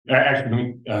Actually, let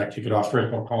me kick it off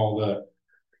first. I'll call the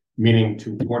meeting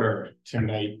to order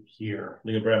tonight here.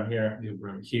 Leo Brown here.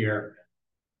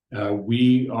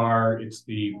 It's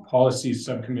the policy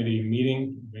subcommittee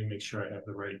meeting. Let me make sure I have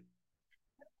the right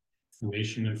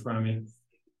information in front of me.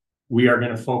 We are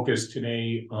going to focus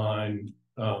today on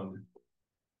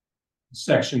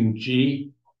section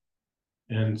G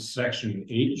and section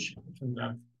H, if I'm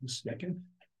not mistaken.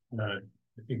 I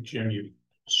think, Jim, you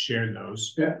shared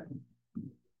those. Yeah.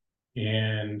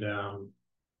 And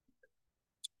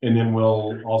then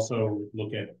we'll also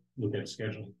look at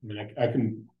scheduling. I mean, I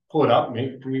can pull it up.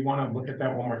 Maybe do we want to look at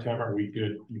that one more time? Or are we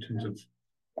good in terms of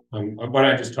what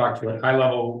I just talked to at high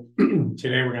level?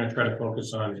 Today we're going to try to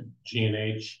focus on G and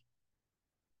H,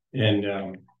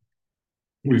 and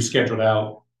we've scheduled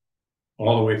out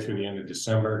all the way through the end of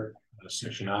December.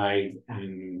 Section I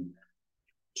in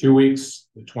 2 weeks,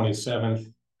 the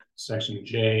 27th. Section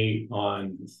J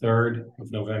on the 3rd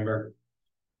of November,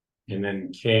 and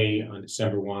then K on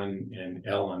December 1 and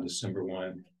L on December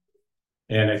 1.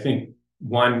 And I think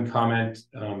one comment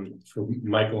for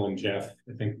Michael and Jeff,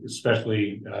 I think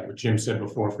especially what Jim said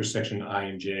before for section I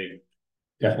and J,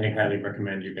 definitely highly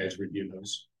recommend you guys review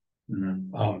those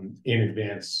in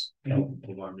advance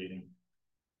of our meeting.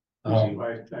 I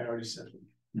already said it.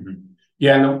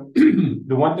 Yeah, no,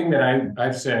 the one thing that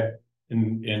I've said,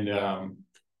 and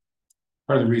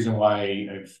part of the reason why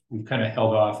we've kind of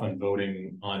held off on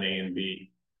voting on A and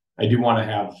B, I do want to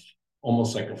have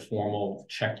almost like a formal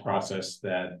check process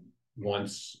that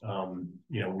once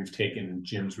we've taken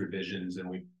Jim's revisions and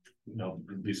we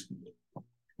at least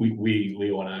we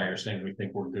Leo and I are saying we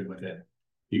think we're good with it.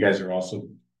 You guys are also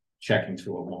checking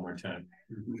through it one more time.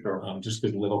 Sure. Just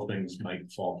because little things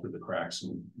might fall through the cracks,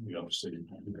 and we obviously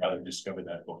would rather discover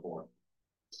that before.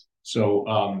 So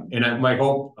my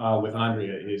hope with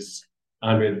Andrea is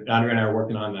Andrea and I are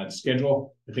working on that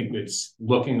schedule. I think it's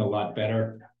looking a lot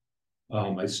better.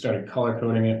 I started color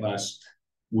coding it last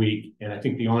week, and I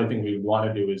think the only thing we want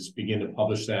to do is begin to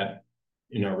publish that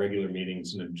in our regular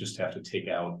meetings, and just have to take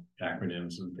out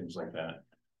acronyms and things like that.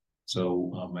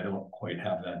 So I don't quite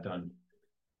have that done.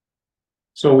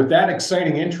 So with that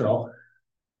exciting intro,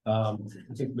 I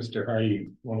think Mr.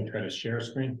 Hardy, want to try to share a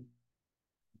screen?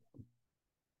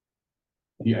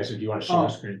 Yeah, I said, do you want to share a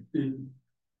screen?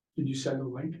 Did you send the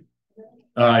link?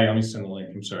 Yeah, let me send the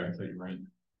link. I'm sorry, I thought you were right.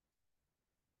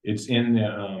 It's in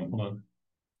the hold on.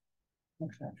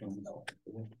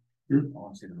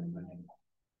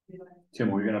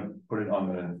 Tim, were you gonna put it on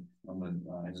the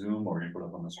Zoom, or you put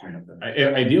it on the screen up there?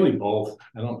 Ideally both.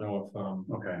 I don't know if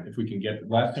okay, if we can get.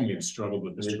 Last time we had struggled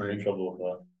with this screen.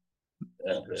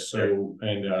 So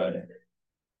and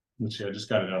let's see. I just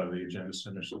got it out of the agenda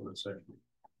center. So let's say.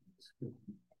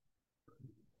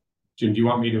 Jim, do you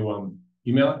want me to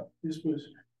email it? Yes, please.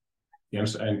 Yeah,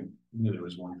 I knew there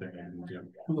was one thing I didn't do.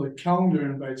 Well, the calendar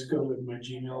invites go with my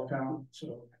Gmail account,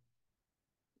 so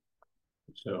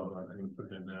I can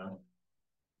put it in now.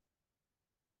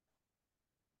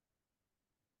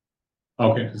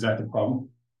 Okay, is that the problem?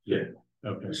 Yeah.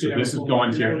 Okay, so this is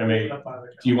going to your MA.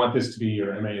 Do you want this to be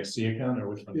your MASC account, or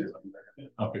which one? Yeah.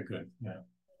 Okay, good. Yeah.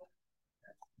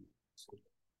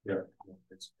 Yeah.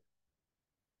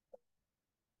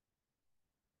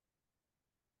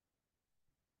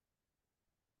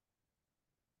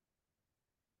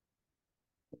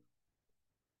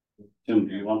 Tim,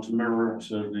 do you want to mirror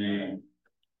to the,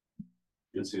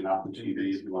 you can see it on the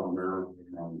TV if you want to mirror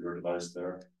on your device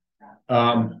there?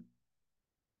 Yeah,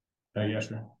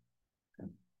 sure.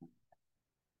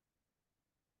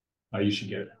 You should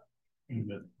get it.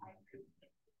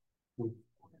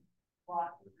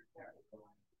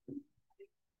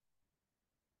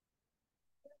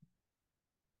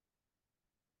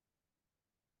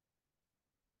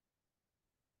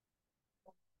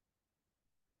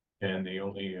 And the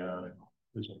only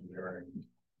there's a mirroring,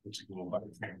 it's a little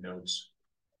button for notes.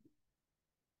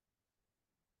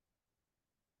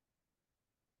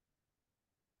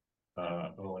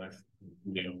 And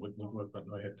what button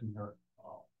do I have to know?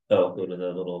 Oh, go to the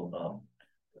little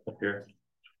up here.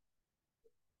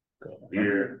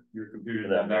 Your computer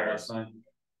that last time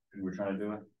we were trying to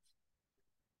do it.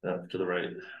 To the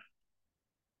right.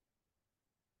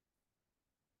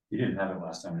 You didn't have it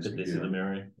last time. Did they see the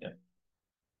mirroring? Yeah.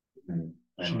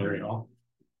 Shattering off.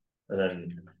 And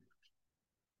then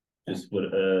just put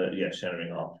yeah,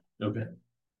 shattering off. Okay.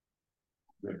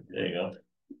 There you go.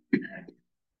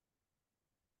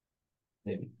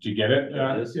 Maybe. Did you get it?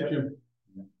 Yeah. Jim?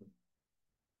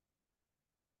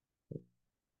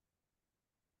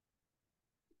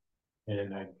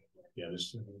 And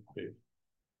this is big.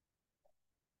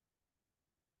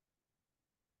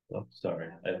 Oh, sorry,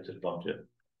 I just bumped it.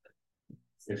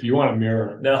 If you want to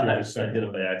mirror. No, if you have a I second did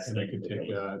it by one, accident. And I could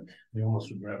take, I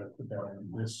almost would rather put that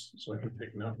on this, so I can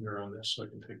take note here on this, so I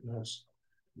can take notes.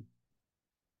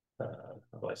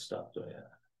 How do I stop doing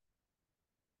that?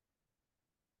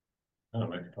 I don't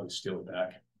know, I could probably steal it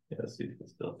back. Yeah, let's see if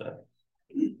it's still there.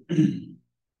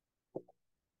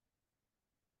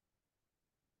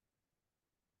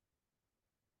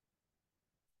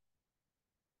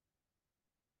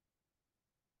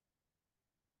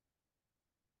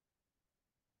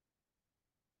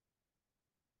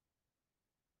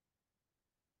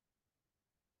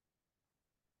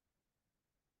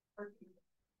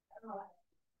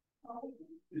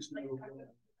 There's no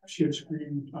share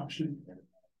screen option.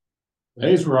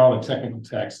 These were all the technical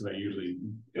texts that I usually.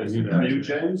 Is it you,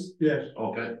 James? Yes.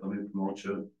 Okay, let me promote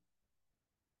you.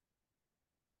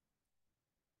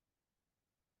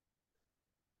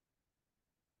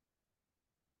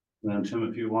 And then Tim,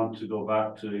 if you want to go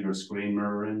back to your screen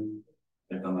mirroring,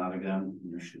 click on that again,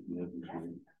 you should be able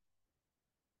to.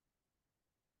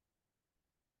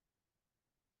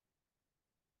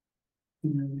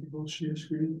 And then you both share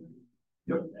screen.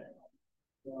 Yep.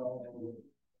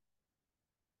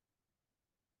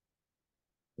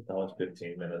 That was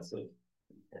 15 minutes of.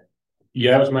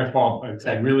 Yeah, that was my fault.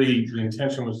 I really, the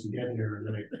intention was to get here and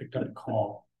then I picked up a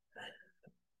call.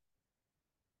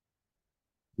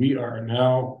 We are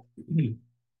now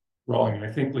rolling. And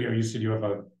I think, Leo, you said you have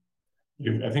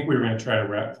I think we were gonna try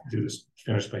to do this,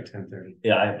 finish by 10:30.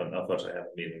 Yeah, I have unfortunately I have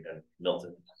a meeting in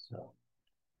Milton, so.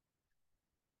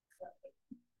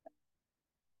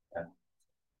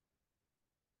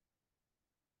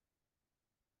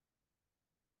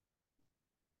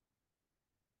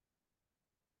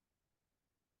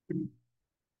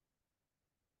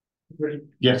 Ready?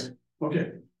 Yes,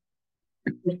 Okay.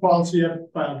 This policy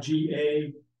up file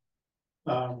GA.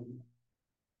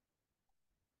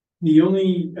 The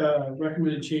only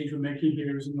recommended change we're making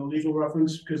here is in the legal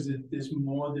reference, because it is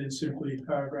more than simply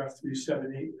paragraph 3,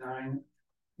 7, 8, 9.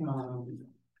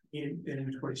 In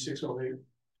 2608.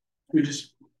 We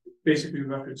just basically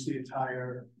reference the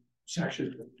entire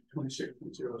section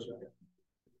 26.07.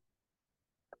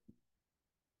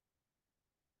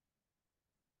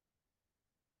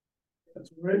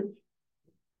 That's all right.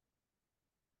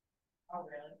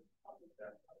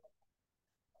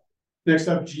 Next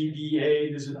up, GBA,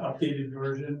 there's an updated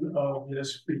version of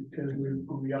this because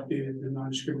when we updated the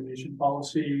non-discrimination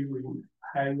policy, we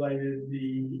highlighted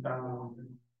the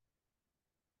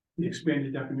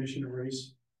expanded definition of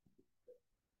race.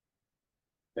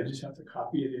 I just have to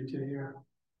copy it into here.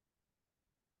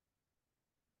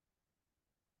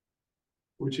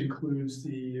 Which includes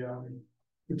the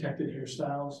protected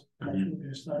hairstyles, natural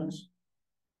hairstyles.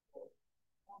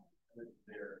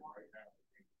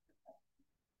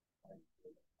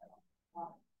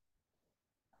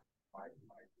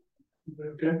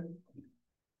 Okay.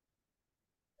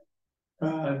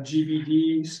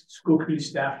 GBD, school committee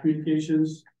staff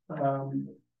communications.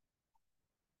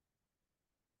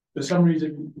 For some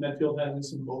reason, Medfield has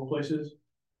this in both places,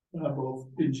 both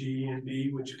in G and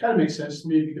B, which kind of makes sense to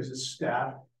me because it's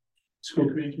staff, school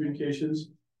committee communications.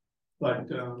 But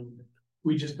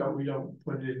we don't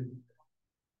put it in.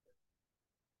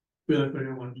 We only put it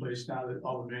in one place now that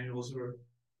all the manuals are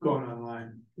going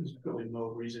online. There's really no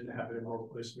reason to have it in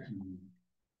both places.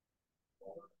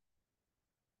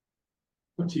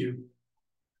 Up to you.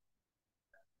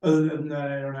 Other than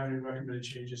that, I don't have any recommended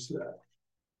changes to that.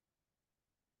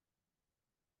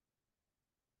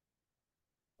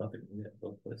 Nothing, yeah,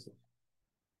 both places.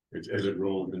 it's as it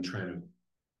rolled and trying to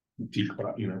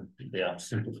Yeah.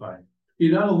 simplify.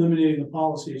 You're not eliminating the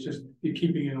policy, it's just you're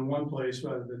keeping it in one place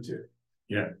rather than two.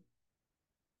 Yeah.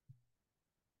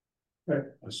 Right.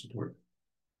 I support.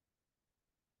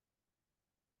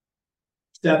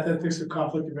 Staff ethics of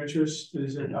conflict of interest,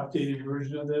 there's an updated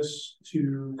version of this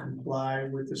to comply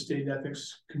with the state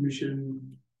ethics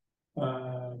commission.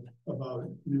 About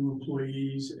new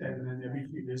employees, and then every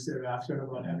few years thereafter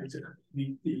about having to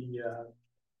complete the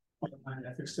online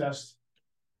ethics test.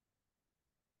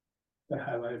 The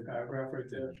highlighted paragraph right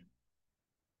there.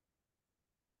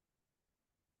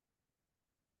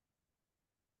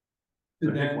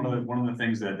 I think one of the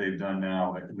things that they've done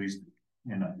now, at least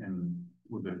in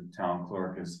with the town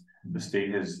clerk, is the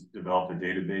state has developed a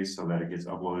database so that it gets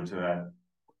uploaded to that.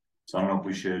 So I don't know if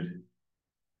we should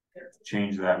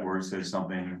change that where it says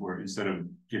something where instead of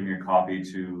giving a copy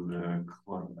to the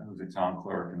clerk, the town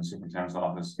clerk in the superintendent's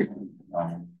office,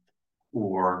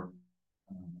 or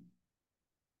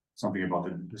something about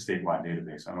the statewide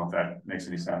database. I don't know if that makes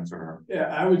any sense or.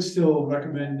 Yeah, I would still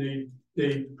recommend they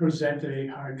they present a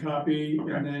hard copy,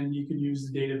 Okay. and then you can use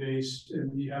the database,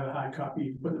 and you have a hard copy,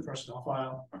 you put in the personnel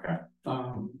file. Okay,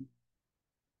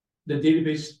 The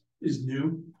database is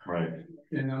new, right,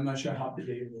 and I'm not sure how up to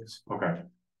date it is. okay,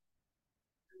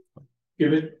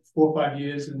 Give it 4 or 5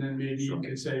 years, and then maybe Sure. you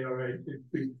can say, all right, if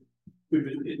we've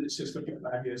been in the system for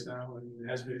 5 years now, and it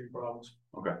hasn't been any problems.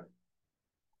 okay,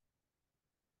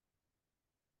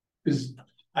 Because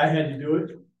I had to do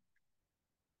it.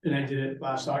 And I did it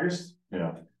last August,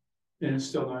 yeah, and it's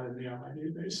still not in the online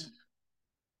database.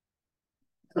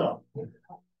 So,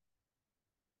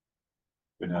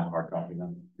 didn't have a hard copy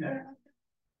then. yeah.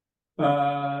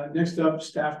 Next up,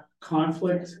 staff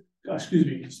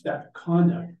staff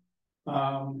conduct.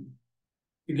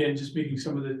 Again, just making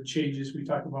some of the changes we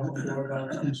talked about before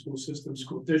about school system,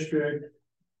 school district.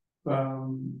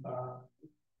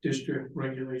 District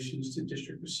regulations to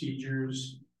district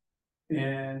procedures.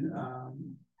 And,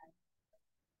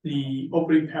 the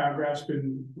opening paragraph's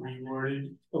been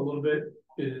reworded a little bit,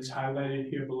 it is highlighted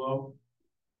here below.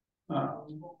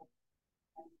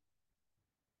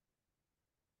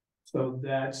 So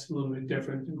that's a little bit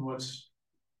different than what's,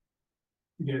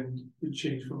 again, the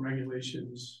change from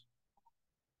regulations.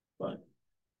 But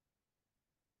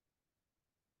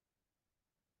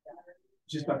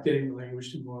just updating the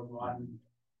language to more modern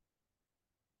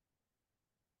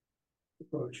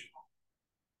approach.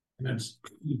 And that's,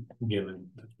 again,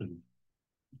 that's been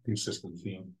a consistent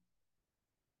theme.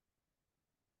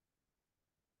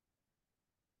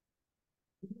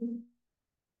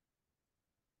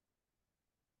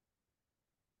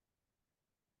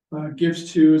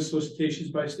 Gifts to solicitations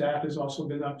by staff has also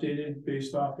been updated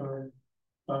based off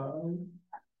of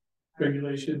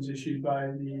regulations issued by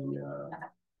the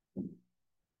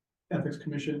Ethics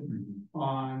Commission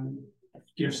on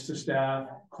gifts to staff,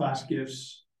 class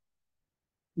gifts,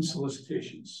 and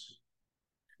solicitations.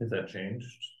 Has that changed?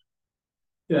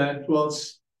 Yeah, well,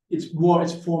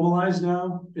 it's formalized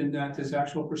now in that there's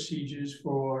actual procedures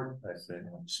for I see.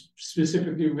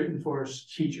 specifically written for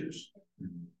teachers.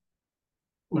 Mhm.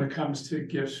 When it comes to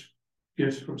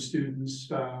gifts from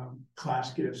students,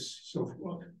 class gifts, so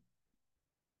forth.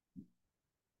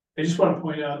 I just want to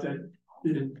point out that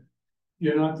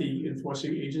you're not the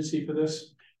enforcing agency for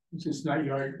this. It's just not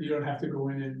you don't have to go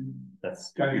in and.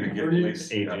 That's Gotta You're get gonna rid give of it. links.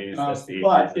 AJ's, that's the.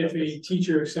 But AJ's if a office.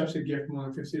 teacher accepts a gift more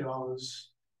than $50,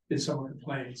 and someone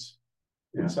complains,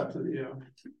 it's up to the,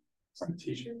 it's the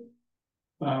teacher.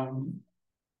 I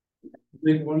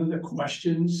think one of the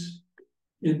questions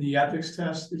in the ethics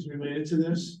test is related to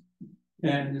this.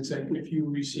 And it's like, if you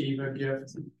receive a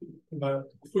gift, a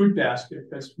food basket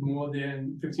that's more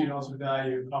than $50 of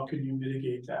value, how can you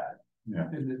mitigate that? Yeah.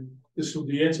 And then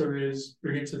the answer is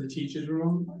bring it to the teacher's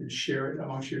room and share it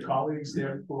amongst your colleagues,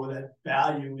 therefore that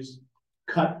value is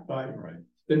cut by Right,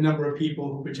 the number of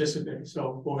people who participate,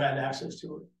 so who had access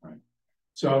to it. Right.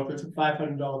 So if it's a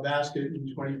 $500 basket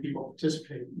and 20 people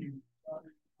participate, you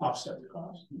offset the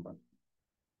cost.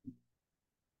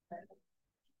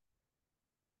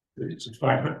 It's a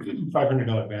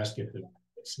 $500 basket that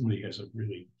somebody has a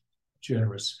really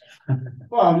generous.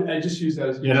 Well, I just use that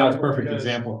as. Yeah, that's a perfect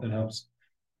example that helps.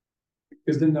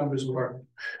 Because the numbers work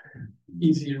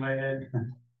easy in my head.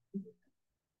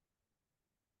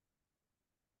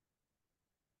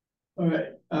 All right,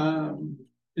 and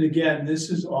again, this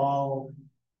is all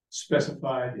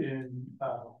specified in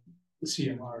the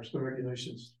CMRs, the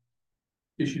regulations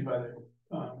issued by the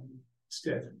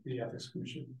staff, the Ethics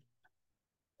Commission.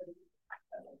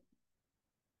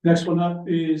 Next one up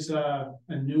is a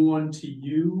new one to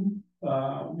you.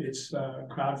 It's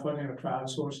crowdfunding or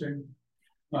crowdsourcing,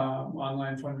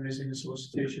 online fundraising and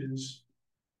solicitations.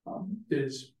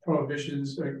 There's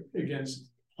prohibitions against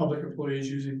public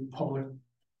employees using public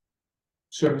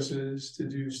services to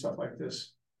do stuff like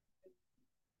this.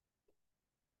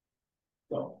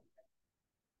 So,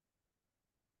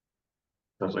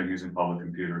 that's like using public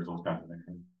computers, those kinds of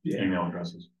things, yeah, email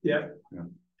addresses. yeah.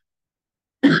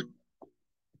 Yeah.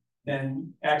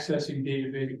 And accessing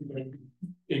database, like,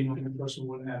 any person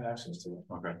wouldn't have access to it.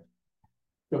 Okay,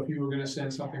 So if you were gonna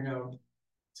send something out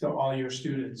to all your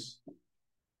students,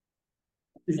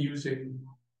 using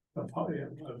a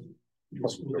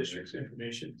school district's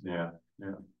information. yeah,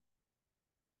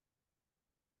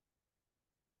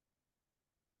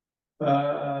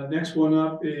 Next one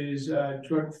up is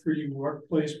drug-free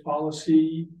workplace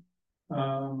policy.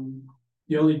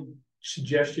 The only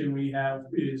suggestion we have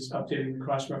is updating the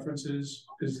cross references,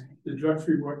 because the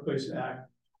Drug-Free Workplace Act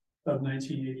of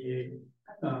 1988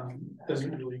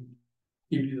 doesn't really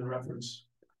give you the reference,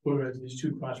 whereas these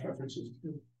two cross references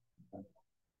do.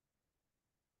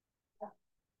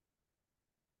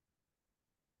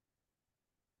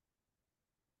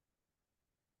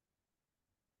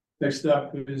 Next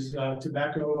up is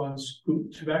tobacco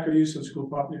use on school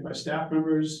property by staff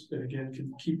members, and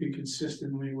again, keeping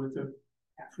consistently with the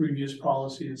previous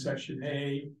policy in section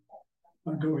A.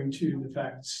 I'm going to the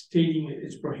fact stating it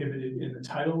is prohibited in the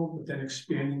title, but then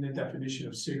expanding the definition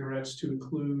of cigarettes to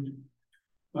include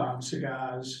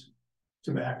cigars,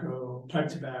 tobacco, pipe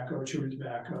tobacco, chewing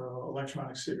tobacco,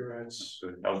 electronic cigarettes,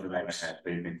 So that was the thing I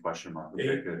had, big question mark.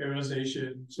 Okay, good.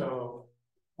 aerosolization, so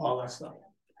all that stuff.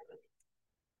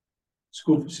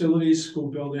 School facilities,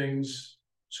 school buildings,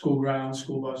 school grounds,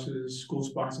 school buses, school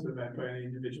sponsored event by any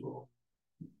individual.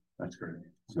 That's great.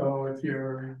 So if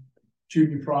your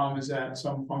junior prom is at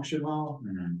some function hall,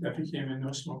 Mhm. that became a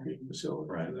no smoking facility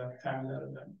for Right. that time of that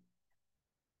event.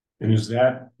 And is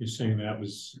that, you're saying that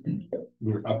was,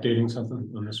 we're updating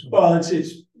something on this one?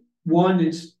 Well,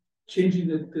 it's changing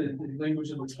the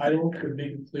language of the title to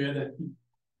make it clear that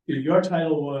your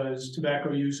title was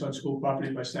tobacco use on school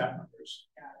property by staff members,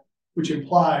 which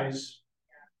implies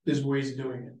there's ways of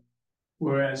doing it.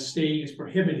 Whereas stating it's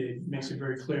prohibited makes it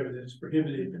very clear that it's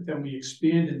prohibited, but then we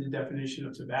expanded the definition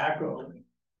of tobacco,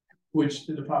 which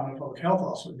the Department of Public Health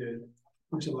also did,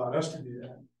 which allowed us to do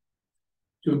that.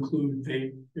 To include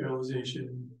vape,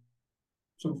 sterilization,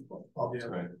 some, all the other.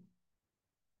 Right.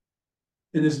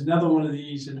 And there's another one of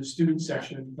these in the student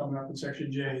section, coming up in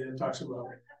section J, that talks about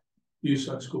use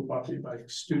on school property by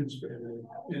students prohibited.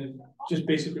 And it just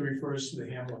basically refers to the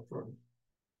handbook for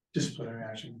disciplinary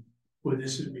action, where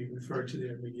this would be referred to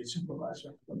the immediate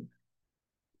supervisor.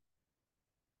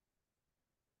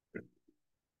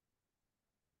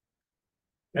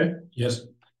 Okay. Yes.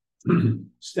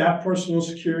 Staff personal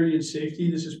security and safety,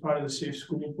 this is part of the safe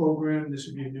school program, this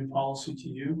would be a new policy to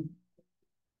you.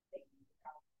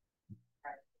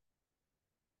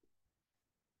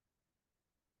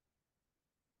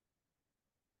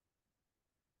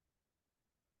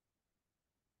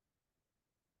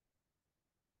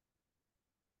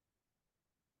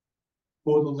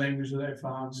 All the language that I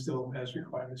found still has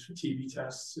requirements for TB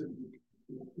tests, and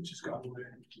which has gone away.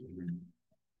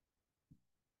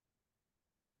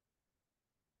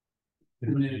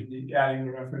 And then adding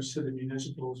the reference to the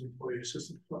municipal's employee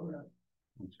assistance program.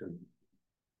 That's good.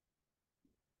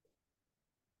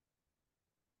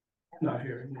 Not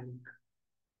here.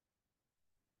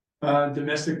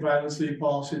 Domestic violence leave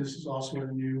policy, this is also a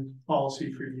new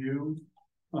policy for you.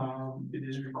 It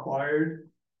is required.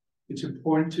 It's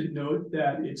important to note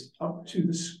that it's up to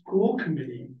the school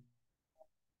committee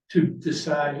to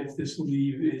decide if this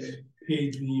leave is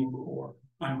paid leave or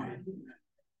unpaid leave.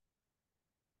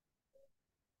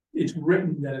 It's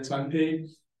written that it's unpaid,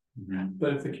 Mhm.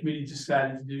 but if the committee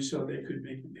decided to do so, they could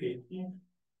make it paid leave.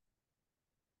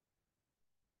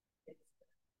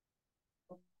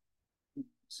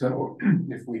 So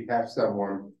if we have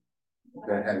someone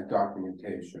that has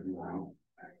documentation, right,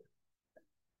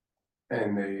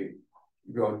 and they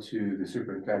go to the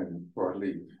superintendent for a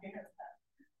leave,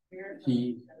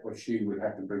 he or she would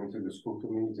have to bring it to the school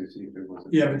committee to see if it was.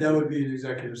 Yeah, but that would be an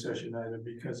executive session item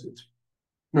because it's,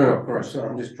 No, of course, so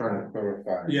I'm just trying to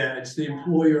clarify. yeah, it's the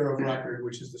employer of record,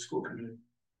 which is the school committee.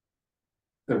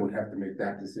 That would have to make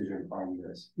that decision on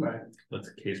this. Right. That's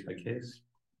case by case.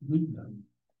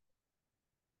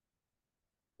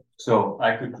 So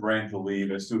I could grant the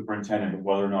leave as superintendent, but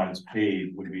whether or not it's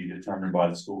paid would be determined by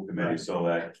the school committee, Right. so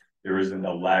that there isn't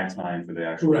a lag time for the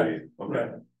actual Correct. leave. Okay,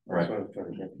 Right. all That's right. what I'm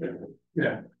trying to get there.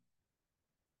 Yeah.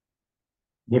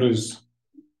 What is,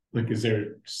 like, is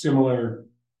there similar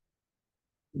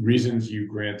reasons you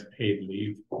grant paid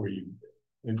leave or you,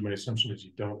 and my assumption is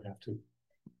you don't have to,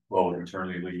 Well, with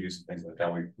maternity leaves, things like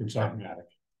that, we, it's automatic.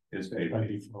 is paid By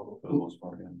leave default. for the most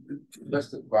part, yeah.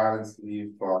 Domestic violence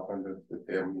leave fall under the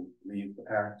Family Leave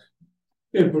Act.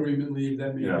 Yeah, bereavement leave,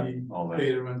 that may Yeah, be all that,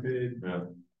 paid or unpaid. yeah.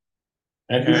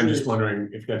 And I'm just wondering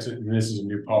if that's, and this is a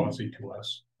new policy to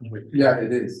us. Yeah,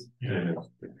 it is. Yeah.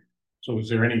 So is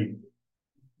there any,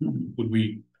 would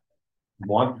we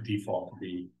want the default to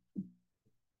be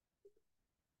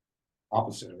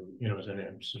opposite, you know, as an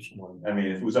emphasis one? I mean,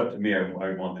 if it was up to me, I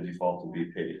would want the default to be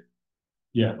paid,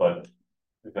 Yeah, but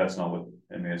if that's not what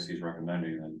MASC is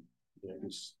recommending, then.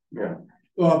 Yeah.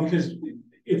 Well, because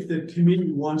if the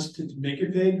committee wants to make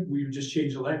it paid, we would just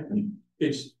change the language.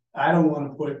 It's, I don't wanna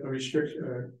put a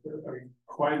restriction, a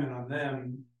requirement on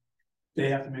them. They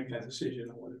have to make that decision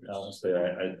on what it is. Honestly,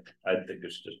 I think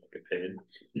it's just make it paid.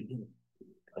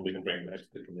 And we can bring it back to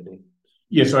the committee.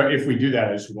 yeah, so if we do that,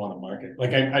 I just want to mark it,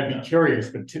 like, I'd be curious,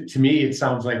 but to me, it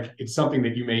sounds like it's something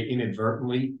that you may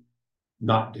inadvertently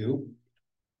not do.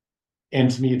 And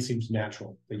to me, it seems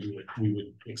natural that we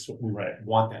would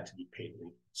want that to be paid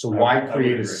leave. So why I would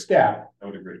create a agree. step I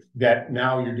would agree. that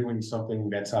now you're doing something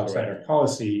that's outside our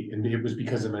policy, and it was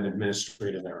because of an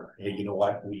administrative error. Hey, you know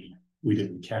what, we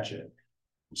didn't catch it.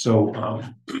 So,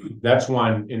 that's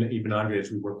one, and even Andre,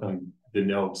 as we work on the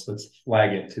notes, let's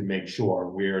flag it to make sure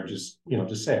we're just,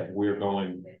 just say it, we're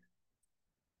going.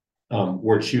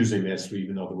 We're choosing this,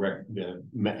 even though the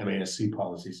MASC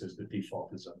policy says the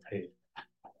default is unpaid.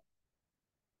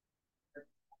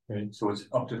 Right, So it's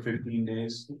up to 15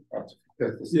 days?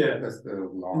 Yeah. That's the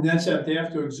law. And that's it, they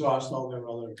have to exhaust all their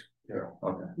other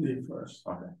Okay, leave first.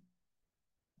 okay.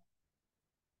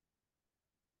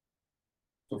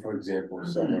 So for example,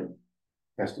 someone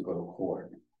has to go to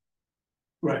court.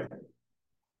 Right,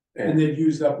 and they've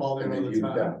used up all their And they other used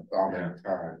time. up all that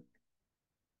time.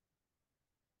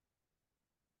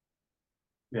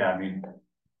 Yeah, I mean,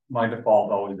 my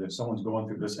default always, if someone's going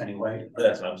through this anyway.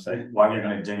 That's what I'm saying. Why are we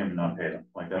gonna ding them and not pay them?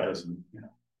 Like, that doesn't,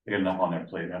 they got enough on their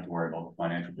plate, they don't have to worry about the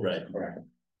financial. Right. Right.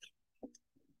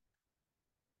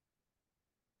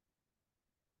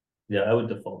 Yeah, I would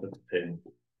default it to pay.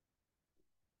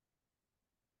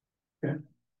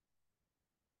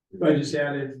 I just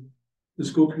added, the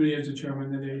school committee has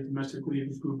determined that a domestic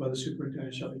leave approved by the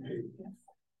superintendent shall be paid.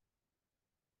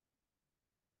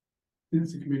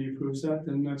 If the committee approves that,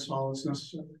 then that's all that's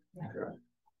necessary. yeah,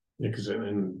 because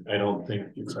and I don't think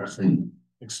it's also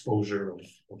exposure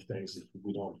of things that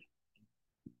we don't.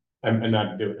 I'm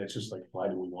not doing it, it's just like, why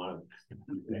do we want it?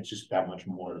 It's just that much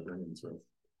more to bring into it.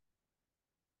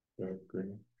 Yeah,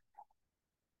 agree.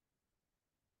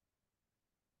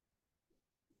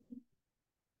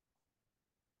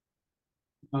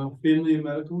 Family and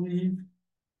medical leave.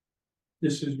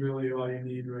 This is really all you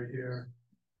need right here.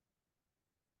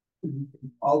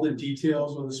 All the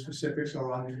details or the specifics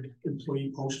are on the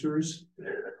employee posters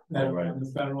that are on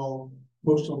the federal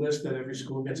postal list that every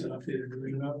school gets an updated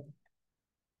version of.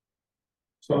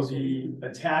 So the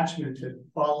attachment that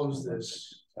follows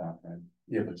this,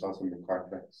 Yeah, but it's also in the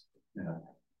contracts. Yeah.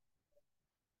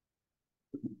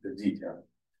 The detail.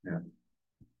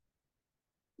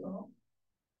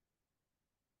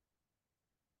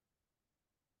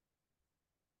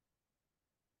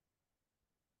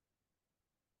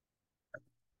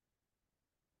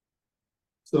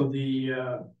 so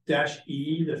the dash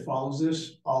E that follows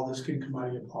this, all this can come out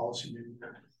of your policy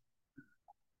manual.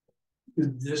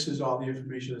 This is all the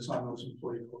information that's on those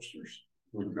employee posters.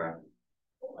 Okay.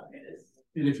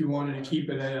 And if you wanted to keep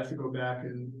it, I'd have to go back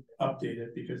and update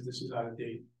it because this is out of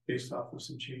date based off of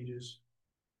some changes.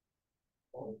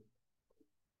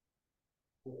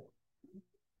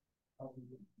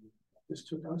 This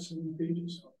took out 7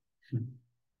 pages.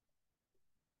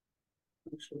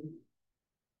 Actually,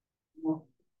 well,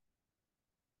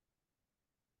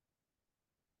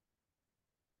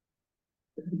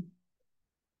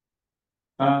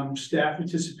 staff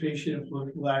participation in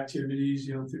political activities,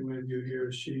 the only thing we're gonna do here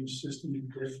is change system in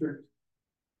district.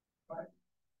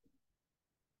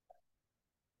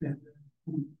 Yeah.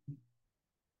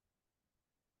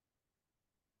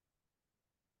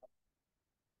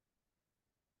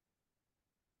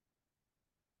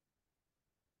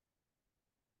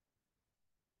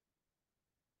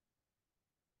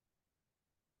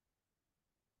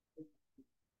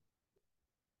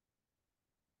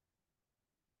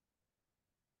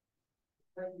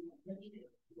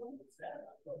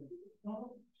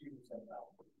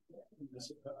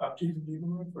 Updated legal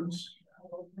reference.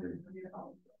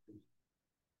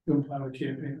 Comply with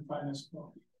campaign finance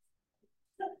law.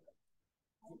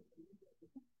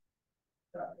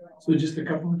 So just a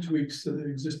couple of tweaks to the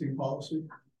existing policy.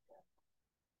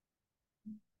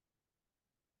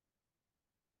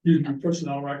 Using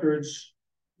personnel records.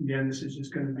 Again, this is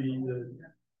just gonna be the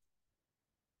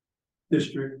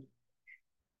district,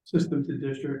 system to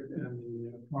district and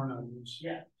the pronouns.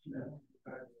 Yeah.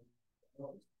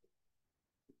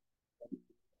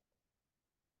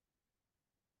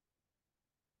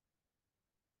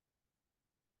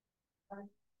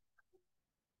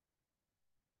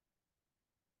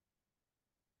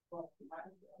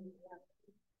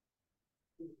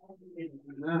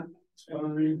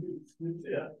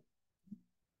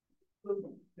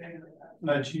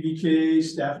 GDK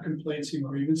staff complaints and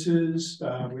grievances.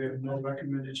 We have no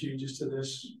recommended changes to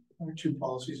this. Our 2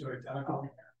 policies are identical.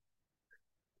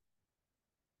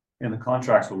 And the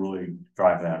contracts will really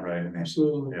drive that, right? I mean,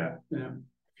 Absolutely. yeah, Yeah.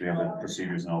 we have the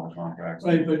procedures and all the contracts.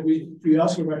 Right, but we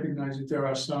also recognize that there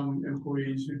are some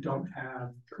employees who don't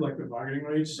have collective bargaining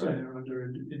rights and are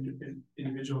under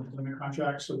individual employment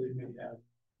contracts, so they may have.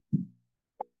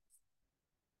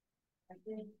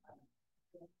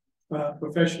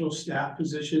 Professional staff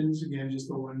positions, again, just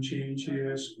the one change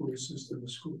here, school system, the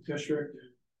school district.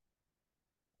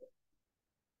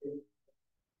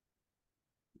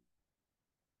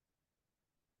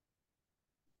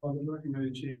 other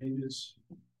recommended changes.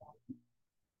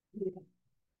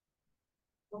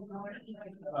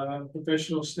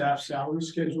 Professional staff salary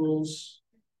schedules.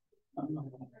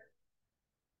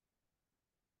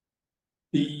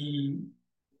 The,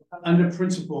 under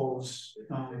principals,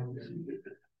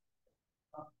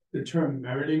 the term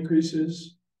merit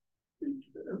increases,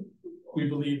 we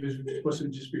believe is supposed to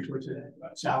just refer to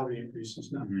salary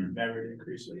increases, not merit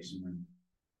increases.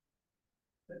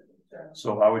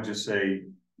 So I would just say,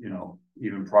 you know,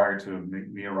 even prior to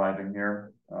me arriving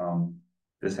here,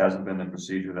 this hasn't been the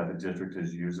procedure that the district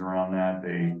has used around that.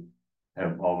 They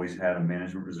have always had a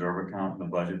management reserve account in the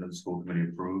budget that the school committee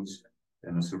approves,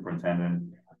 and the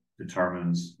superintendent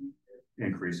determines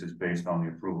increases based on the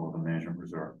approval of the management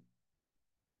reserve.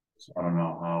 So I don't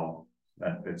know how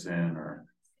that fits in, or.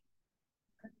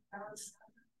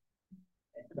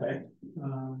 Okay.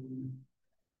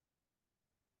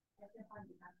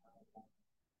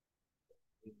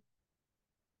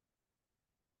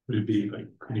 Would it be like,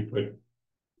 could you put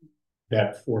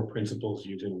that for principals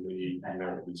using the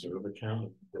merit reserve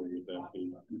account, or would that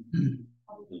be?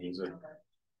 Use it?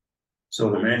 So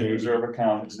the management reserve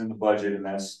account is in the budget, and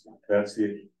that's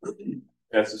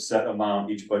a set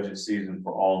amount each budget season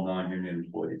for all non-union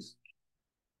employees.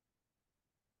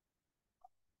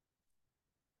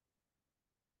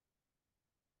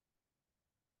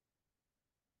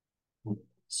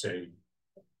 Say.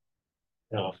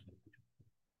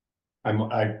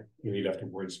 You'd have to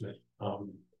wordsmith,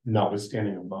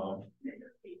 notwithstanding above.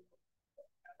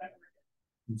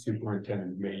 The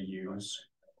superintendent may use.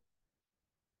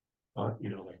 You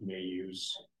know, like may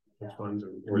use the funds or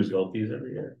We is it? vote these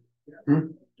every year. Hmm?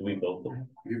 Do we vote them?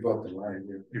 You bought the line,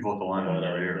 yeah. You vote the line on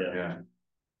every year, yeah.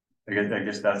 I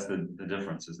guess that's the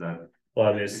difference, is that. Well,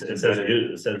 I mean, it says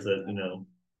that, you know,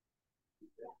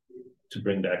 to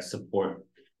bring back support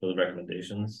for the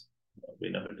recommendations, we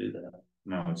never do that.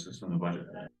 No, it's just in the budget.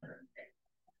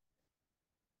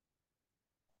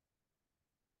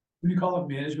 What do you call it,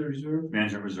 management reserve?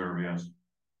 Management reserve, yes.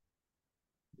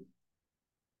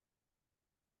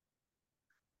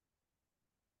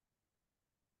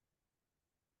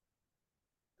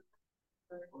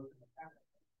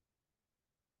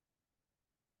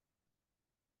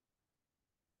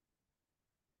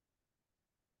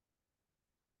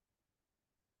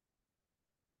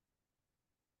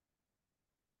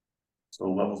 So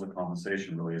the levels of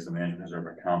compensation really is the management reserve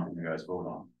account that you guys vote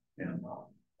on, in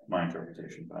my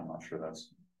interpretation, but I'm not sure that's.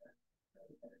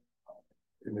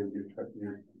 And then you try to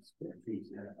square feet,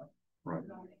 yeah. Right.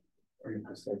 Or you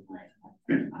percent.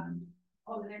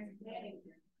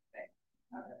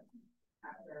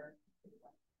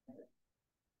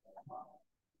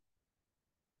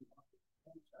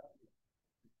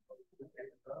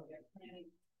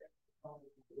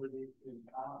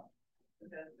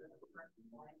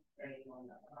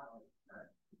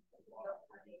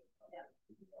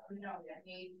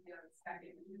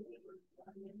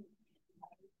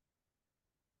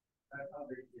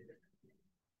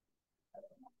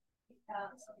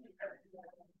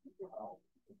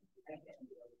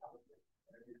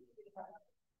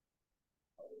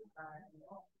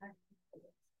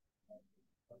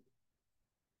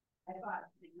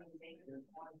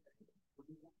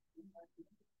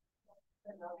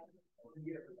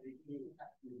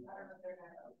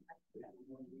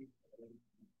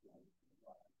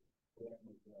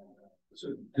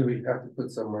 So do we have to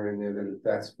put somewhere in there that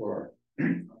that's for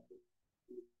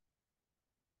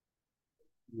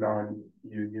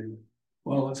non-union?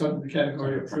 Well, it's under the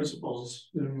category of principals,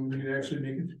 then we could actually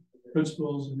make it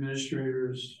principals,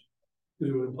 administrators,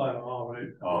 it would apply to all, right?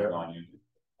 Oh, Yeah. non-union.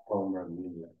 Home run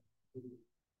union.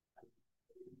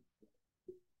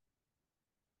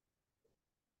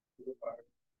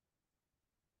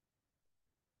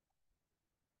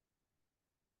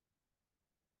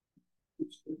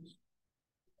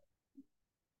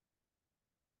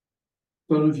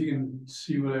 Don't know if you can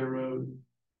see what I wrote.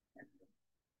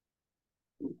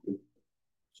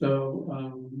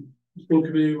 So, school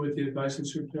committee with the advice of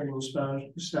superintendent will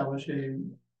establish a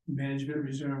management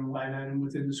reserve line item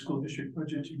within the school district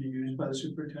budget to be used by the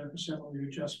superintendent for salary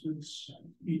adjustments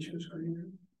each fiscal year.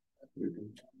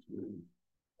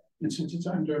 And since it's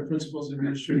under principals,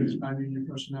 administrators, non-union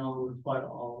personnel, it would apply to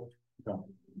all. Does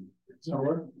that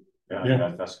work?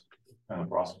 Yeah, that's kind of the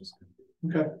process.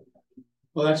 Okay.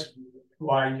 Well, that's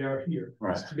why you're here.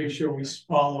 Right. To make sure we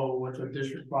follow what the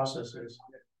district process is.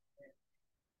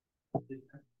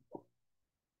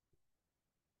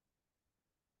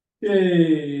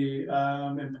 Okay,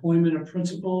 employment of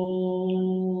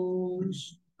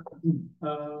principals.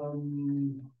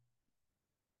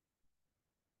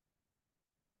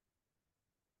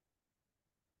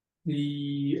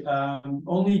 The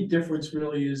only difference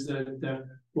really is that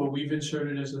what we've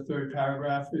inserted as the third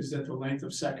paragraph is that the length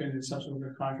of second and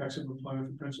subsequent contracts of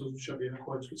employment for principals shall be in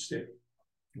accordance with state.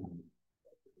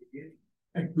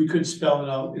 We could spell it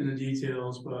out in the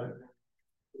details, but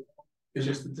it's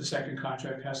just that the second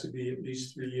contract has to be at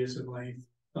least 3 years in length,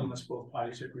 unless both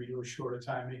parties agree to a shorter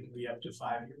time, it can be up to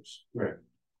 5 years. Right.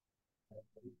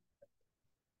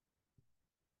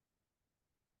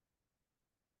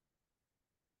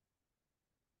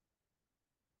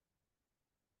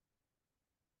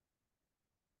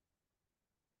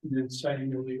 And then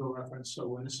citing the legal reference, so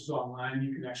when this is online,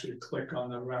 you can actually click on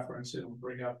the reference, it'll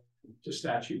bring up the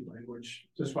statute language.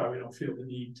 That's why we don't feel the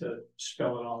need to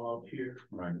spell it all out here.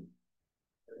 Right.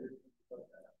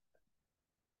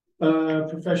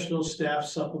 Professional staff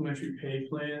supplementary pay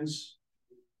plans.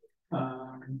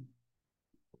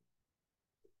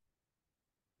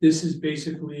 This is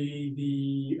basically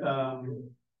the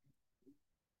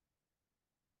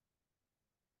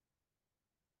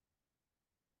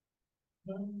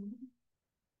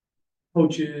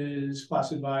coaches,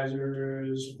 class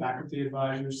advisors, faculty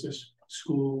advisors, this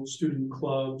school, student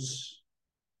clubs.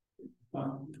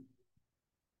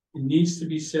 It needs to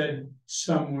be said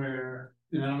somewhere,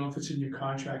 and I don't know if it's in your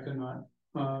contract or not,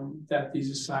 that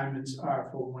these assignments are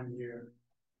for 1 year.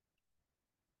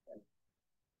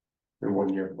 The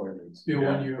 1 year appointments. Be a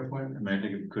Yeah. 1 year I appointment. mean, I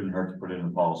think it couldn't hurt to put it in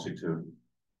the policy too.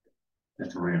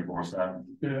 Just to reinforce that.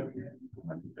 Yeah.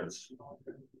 I think that's,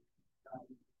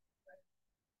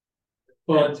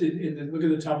 Well, look at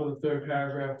the top of the third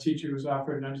paragraph, teacher who is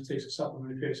offered and undertakes a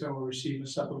supplementary pay, so will receive a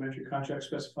supplementary contract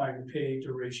specifying the pay,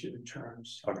 duration, and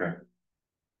terms. okay.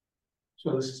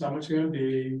 So this is how much it's gonna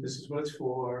be, this is what it's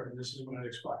for, and this is when it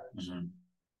expires. Mhm.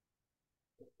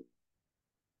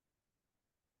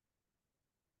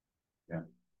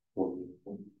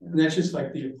 And that's just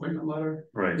like the appointment letter,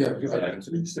 Right. Yeah, because I- it's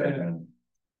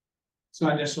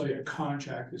not necessarily a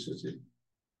contract, it's just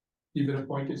you've been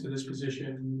appointed to this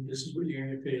position, this is what you're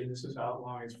gonna get paid, and this is how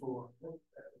long it's for.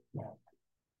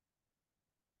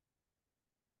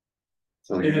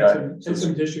 So They you had got,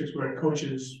 some districts where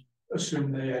coaches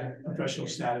assume they had professional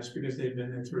status because they've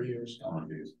been there 3 years.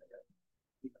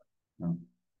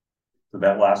 So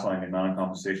that last line, the amount of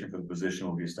compensation for the position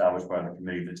will be established by the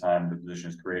committee at the time the position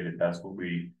is created. That's what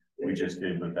we just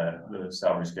did with that, the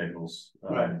salary schedules.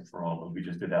 Right. For all, but we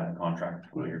just did that in the contract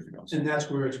 20 years ago. So, And that's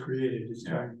where it's created, it's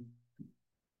Yeah. time.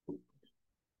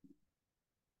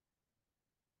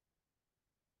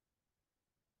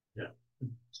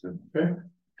 so,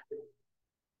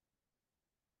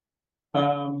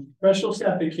 Professional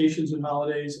staff vacations and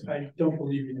holidays, I don't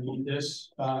believe you need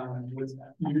this, with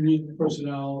union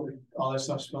personnel, all that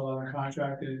stuff spelled out in a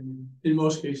contract, and in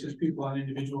most cases, people on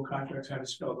individual contracts have it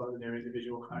spelled out in their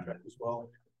individual contract as well.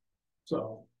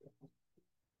 So.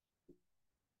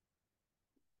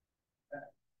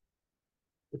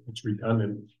 If it's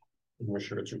redundant, we're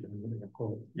sure it's redundant.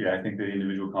 yeah, I think the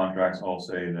individual contracts all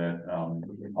say that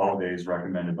holidays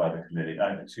recommended by the committee,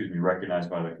 recognized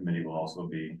by the committee will also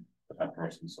be that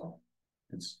person. So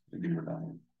it's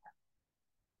redundant.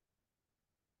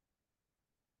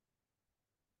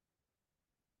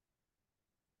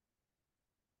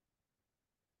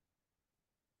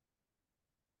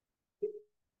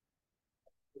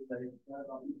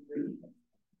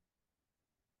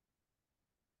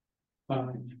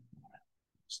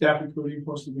 Staff recruiting,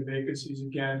 posting the vacancies,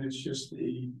 again, it's just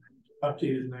the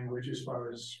updated language as far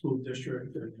as school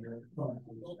district.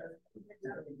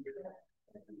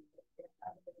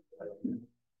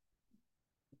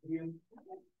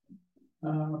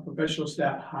 Professional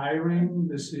staff hiring,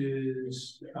 this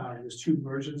is, there's 2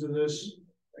 versions of this.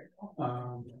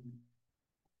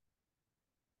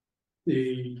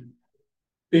 The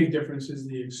big difference is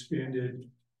the expanded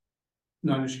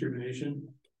non-discrimination.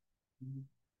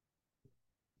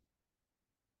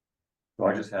 So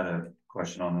I just had a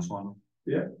question on this one.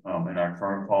 Yeah. In our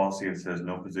current policy, it says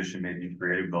no position may be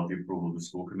created without the approval of the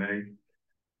school committee.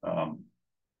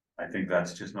 I think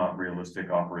that's just not realistic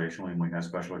operationally, and we have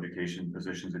special education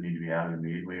positions that need to be added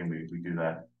immediately, and we do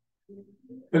that.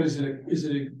 But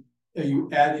are you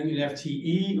adding an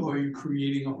FTE or are you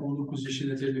creating a whole new position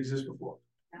that didn't exist before?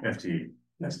 FTE,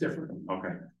 That's different.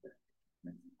 okay,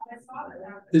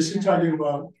 This is talking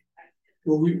about,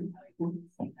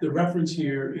 the reference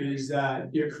here is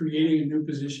that you're creating a new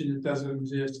position that doesn't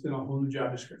exist in a whole new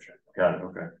job description. got it,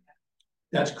 okay,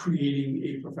 That's creating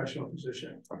a professional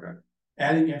position. okay,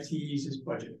 Adding FTEs is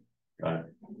budget. got it.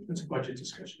 It's a budget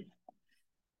discussion.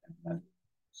 That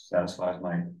satisfies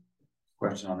my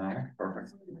question on that one,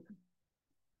 perfect.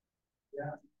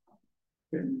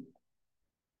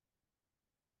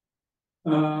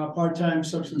 Part-time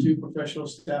substitute professional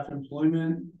staff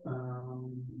employment,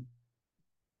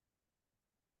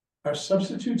 are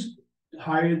substitutes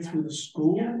hired through the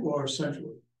school or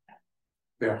centrally?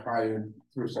 They're hired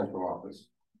through central office.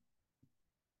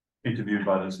 Interviewed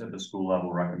by this at the school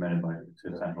level, recommended by to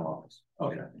the central office.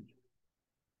 Okay.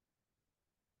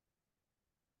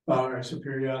 All right, so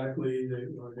periodically they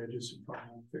do some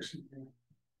problem fixing.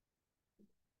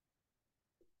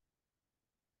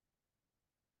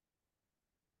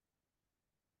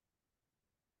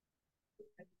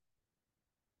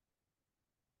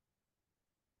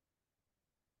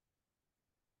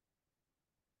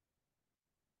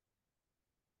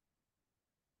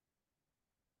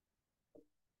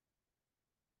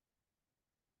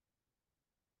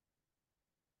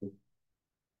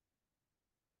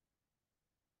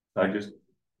 So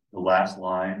the last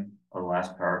line or the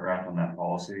last paragraph on that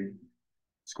policy.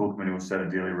 School committee will set a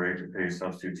daily rate to pay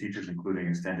substitute teachers, including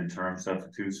extended term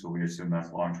substitutes, so we assume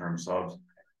that's long-term subs.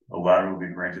 The latter will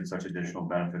be granted such additional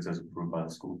benefits as approved by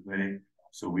the school committee,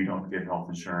 so we don't get health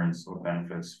insurance or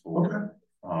benefits for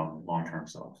long-term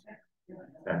subs.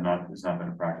 It's not been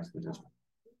a practice for the district.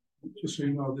 Just so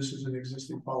you know, this is an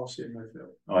existing policy in my field.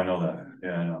 Oh, I know that,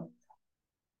 yeah, I know.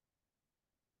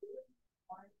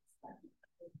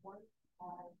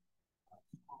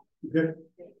 Okay.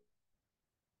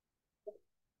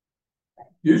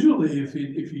 Usually, if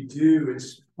you do,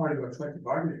 it's part of a collective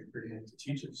bargaining agreement to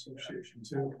teachers association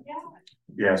too.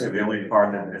 Yeah, so the only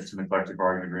part that it's an collective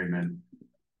bargaining agreement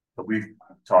that we've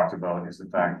talked about is the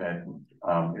fact that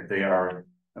if they are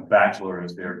a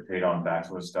bachelor's, they're paid on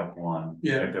bachelor step one.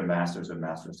 Yeah. If they're masters, they're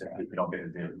masters step, they don't get a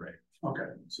daily rate.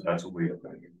 Okay. So that's what we have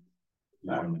in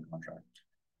the contract.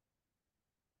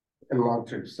 And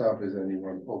long-term sub is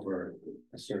anyone over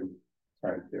a certain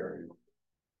time period.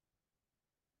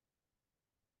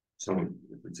 So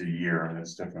if it's a year,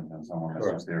 that's different than someone that's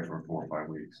just there for 4 or 5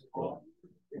 weeks.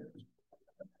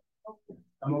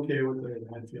 I'm okay with the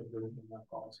Medfield version of that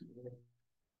policy.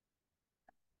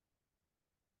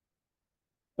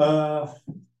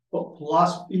 Well,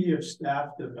 philosophy of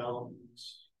staff development.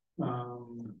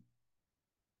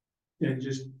 And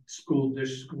just school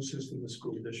system, the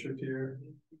school district here.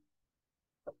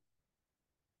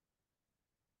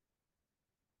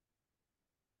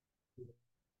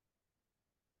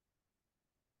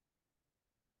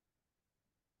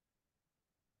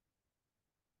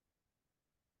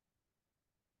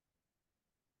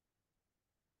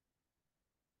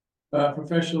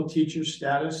 Professional teacher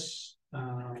status.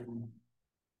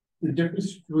 The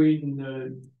difference between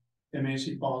the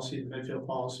MAC policy and the Medfield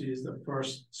policy is the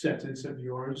first sentence of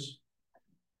yours.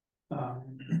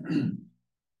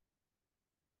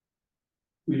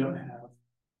 We don't have.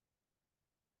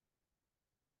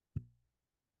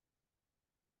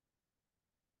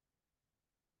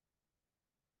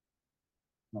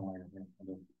 No, I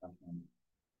don't.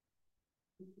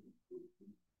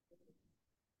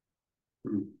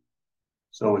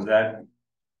 So is that,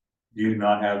 do you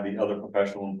not have the other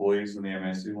professional employees in the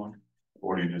MASC one?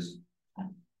 Or do you just,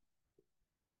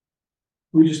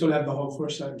 We just don't have the whole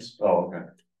first sentence. oh, okay.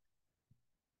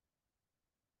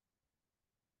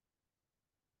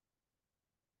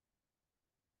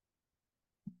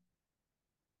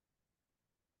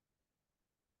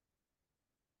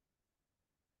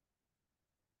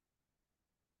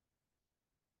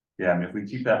 Yeah, I mean, if we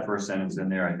keep that first sentence in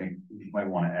there, I think you might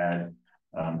want to add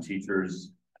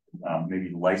teachers,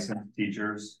 maybe licensed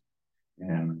teachers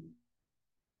and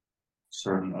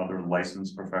certain other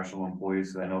licensed professional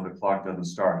employees. I know the clock doesn't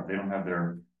start. If they don't have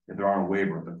if they're on a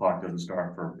waiver, the clock doesn't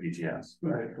start for ATS.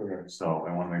 Right. Correct. So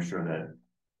I want to make sure that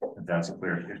that's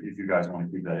clear. If you guys want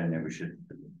to keep that in there, we should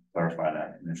clarify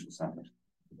that initial sentence.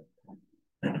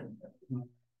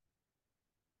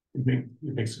 It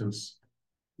makes sense.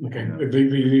 Okay,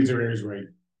 these are areas right.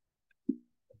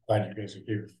 Glad you guys are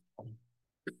here.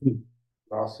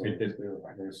 Also, there's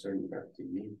a certain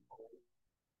FTE.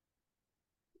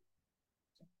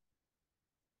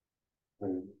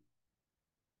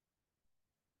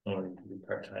 Or you can be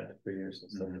part-time for 3 years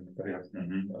and stuff.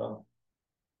 Mhm. Oh.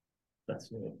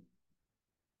 That's new.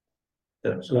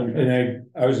 So, and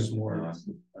I was just more,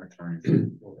 Our attorney.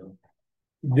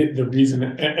 the reason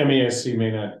that MASC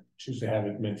may not choose to have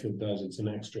it, Medfield does, it's an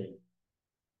extra.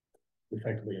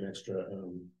 Effectively an extra,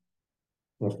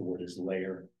 what's the word is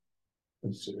layer.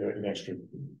 It's an extra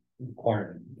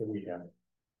requirement that we have.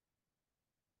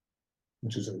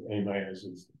 Which is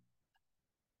is.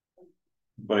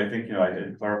 But I think, you know,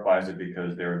 it clarifies it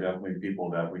because there are definitely people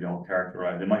that we don't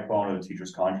characterize. They might fall under the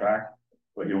teacher's contract,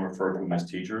 but you don't refer to them as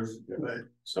teachers. Right.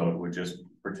 So it would just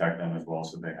protect them as well,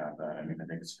 so they have that. I mean, I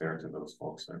think it's fair to those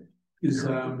folks that. Is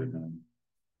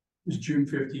Is June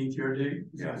 15th your date?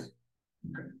 Yes.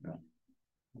 Okay.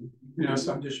 Yeah. You know,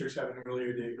 some districts have an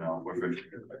earlier date. No, we're good.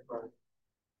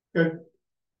 Good.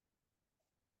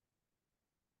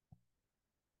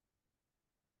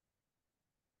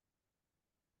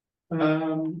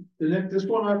 This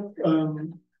one,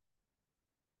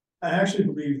 I actually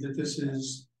believe that this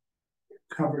is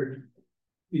covered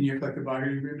in your collective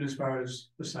bargaining agreement as far as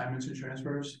assignments and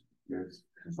transfers. Yes.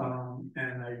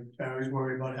 And I always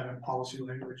worry about having policy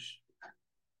language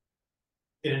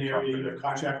in an area of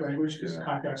contract language, because the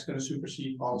contract's gonna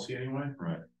supersede policy anyway.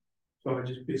 Right. So I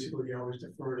just basically always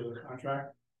defer to the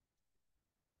contract.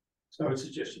 So I would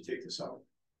suggest you take this out.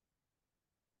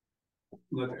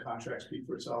 Let the contract speak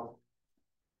for itself.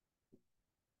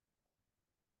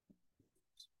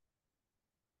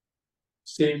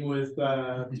 Same with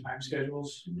time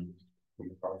schedules. From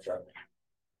the contract.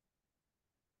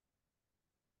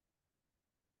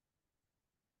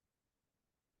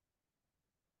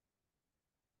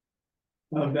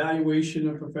 Evaluation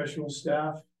of professional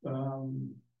staff.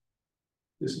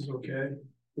 This is okay.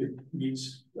 It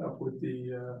meets up with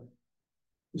the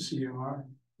CMR.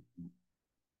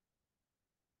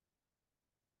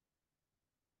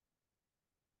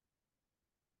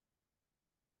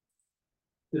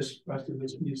 This rest of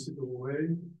this needs to go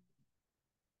away.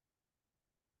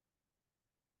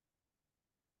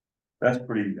 That's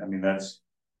pretty, I mean, that's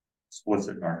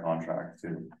explicit in our contract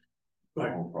too. The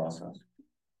Right. whole process.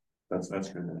 That's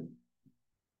good then.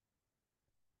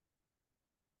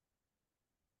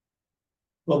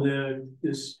 Well,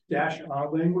 this -R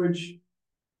language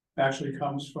actually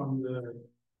comes from the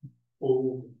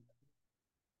old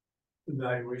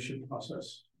evaluation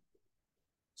process.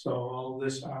 So all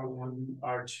this R1,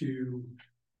 R2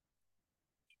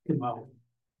 came out.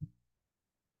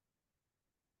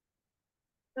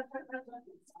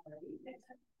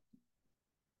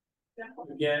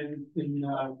 Again, in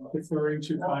referring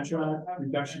to contract,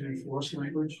 reduction in force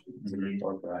language.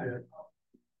 Mhm.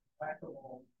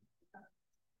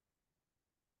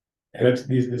 And it's,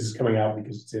 this is coming out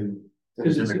because it's in,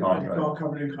 Because in it's the contract. all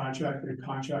covered in contract, the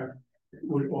contract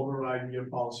would override your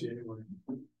policy anyway.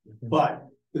 But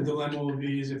the dilemma will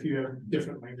be is if you have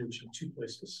different language in two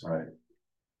places. Right.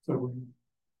 So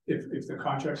if the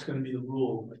contract's gonna be the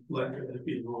rule, let it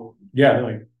be the rule. yeah,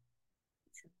 like,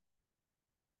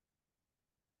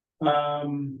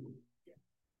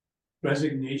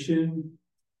 Resignation,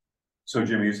 So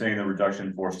Jimmy, you're saying the reduction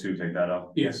in force two, take that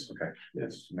up? yes, Okay,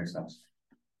 yes. makes sense.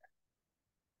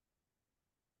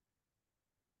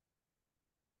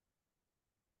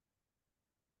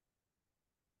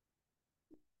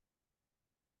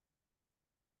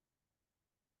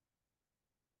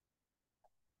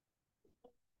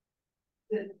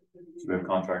 So we have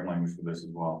contract language for this as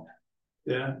well,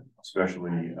 Yeah,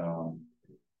 especially,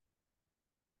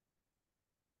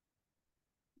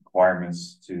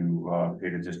 requirements to, pay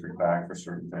the district back for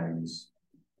certain things.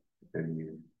 They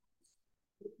need.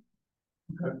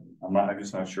 Okay. I'm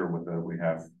just not sure what we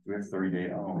have 30 day, I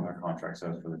don't know what our contract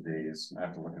says for the days, I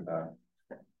have to look at that.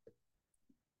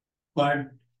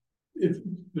 fine.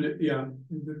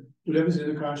 Whatever's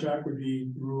in the contract would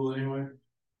be the rule anyway.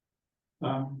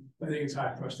 I think it's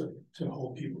hard for us to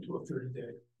hold people to a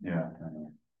 30-day. Yeah, I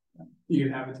know. You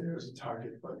can have it there as a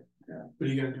target, but Yeah. what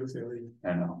are you gonna do if they leave?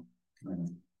 I know.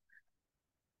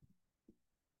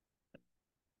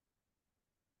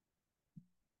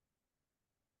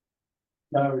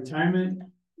 Retirement,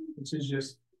 this is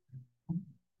just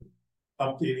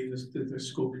updating the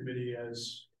school committee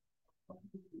as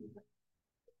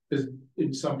because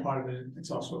in some part of it,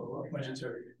 it's also a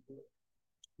budgetary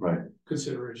Right,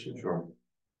 consideration. sure.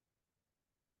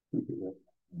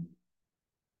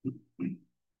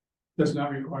 Does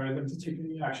not require them to take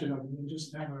any action other than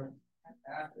just have a.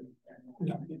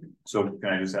 So can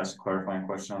I just ask a clarifying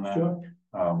question on that?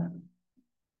 Sure.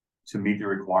 To meet the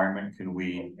requirement, can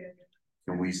we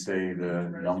say the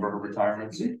number of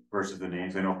retirements versus the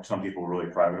names? I know some people are really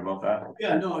private about that.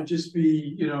 Yeah, no, it'd just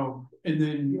be, and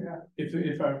then if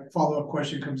a follow-up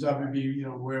question comes up, it'd be,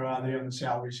 where are they on the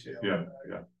salary scale? Yeah.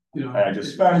 I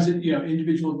just- As far as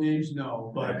individual names,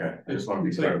 no, but. Okay, I just want to be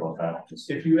it's clear like, about that. Just-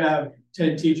 if you have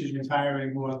 10 teachers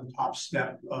retiring, we're on the top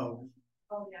step of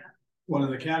one of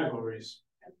the categories.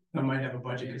 I might have a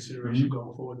budget consideration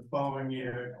going forward the following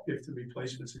year if the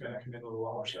replacements are gonna come in a little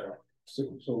lower.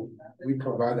 So we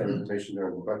provide that information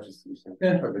during the budget season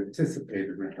Yeah. of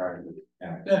anticipated retirement.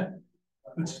 Yeah,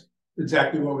 that's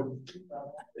exactly what would,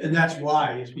 and that's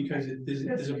why, it's because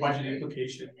there's a budget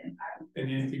implication. And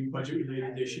anything budget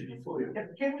related, they should be fully.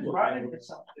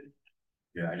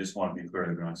 Yeah, I just want to be clear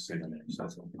that we don't say the names,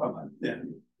 that's all. Yeah.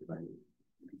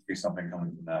 Be something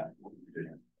coming from that.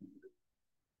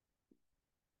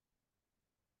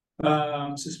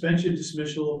 Suspension,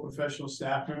 dismissal of professional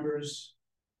staff members.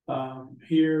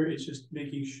 Here, it's just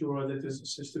making sure that there's a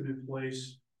system in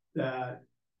place that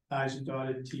I's are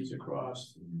dotted, T's are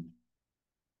crossed.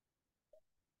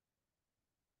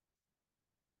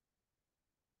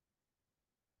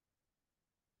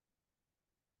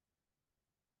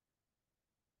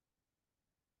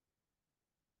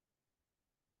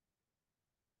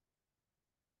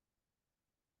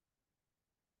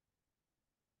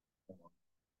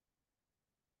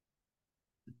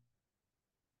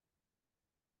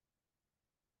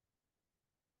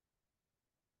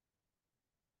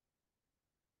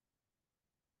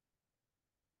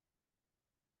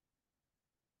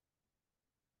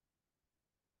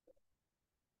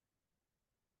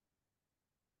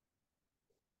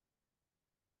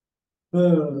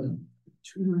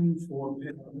 Tutoring for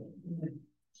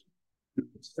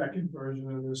second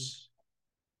version of this.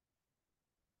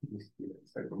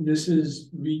 This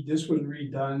was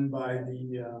redone by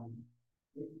the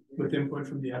with input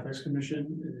from the ethics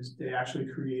commission. They actually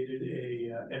created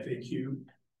a FAQ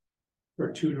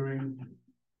for tutoring.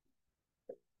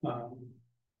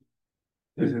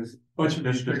 This is, Bunch of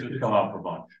This has come out for a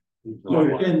bunch.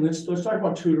 So again, let's talk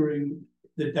about tutoring.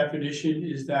 The definition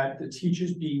is that the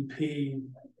teacher's being paid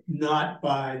not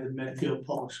by the Medfield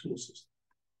public school system,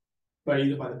 but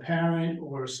either by the parent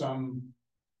or some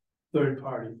third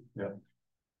party. Yeah.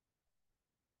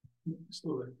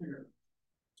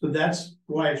 So that's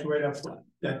why it's right up front,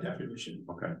 that definition.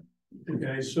 Okay.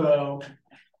 Okay, so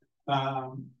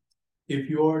if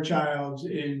your child's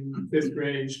in 5th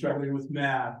grade struggling with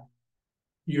math,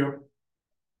 your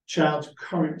child's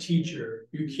current teacher,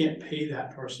 you can't pay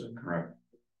that person. Correct.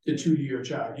 To tutor your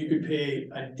child. You could pay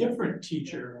a different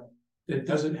teacher that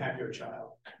doesn't have your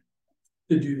child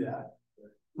to do that.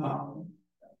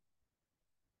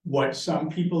 What some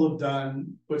people have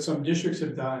done, what some districts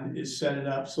have done is set it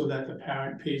up so that the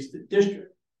parent pays the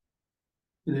district.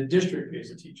 And the district pays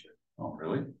the teacher. Oh,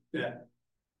 really? Yeah.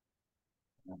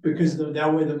 Because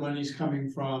that way the money's coming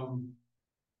from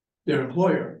their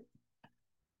employer.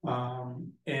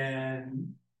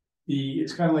 And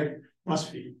it's kind of like bus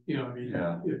fee, you know, I mean,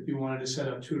 Yeah. if you wanted to set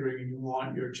up tutoring and you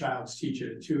want your child's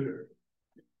teacher to tutor.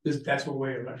 That's one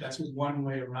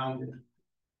way around it.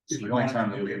 So the only time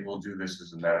that we will do this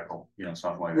is in medical, you know,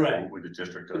 something like Right. that with the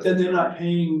district. But then they're not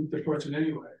paying the person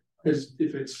anyway, because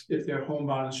if they're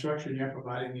homebound instruction, you're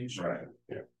providing the instruction.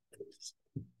 Right.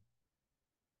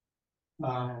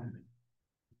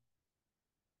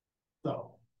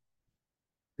 So,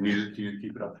 Can you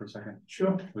keep it up for a second,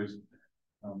 sure, please?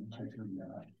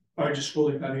 I just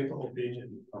fully gotta get the whole page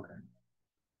in. Okay.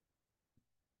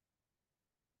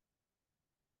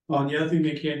 The other thing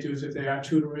they can't do is if they are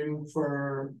tutoring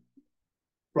for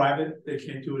private, they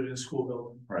can't do it in a school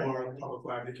building Right. or a public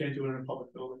library. They can't do it in a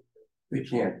public building. they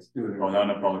can't do it. Oh, not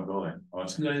in a public building. Oh,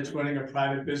 It's running a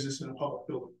private business in a public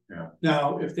building. Yeah.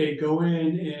 Now, if they go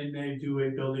in and they do a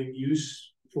building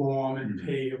use form and Mhm.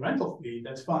 pay a rental fee,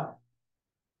 that's fine.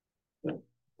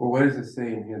 Well, what does it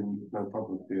say in no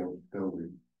public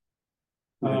building?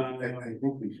 I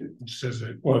think we should, It says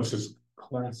it, well, it says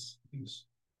class. this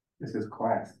is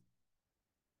class.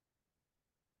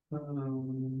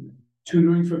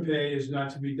 Tutoring for pay is not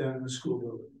to be done in the school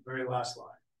building, very last line.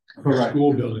 Correct.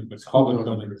 School building, but public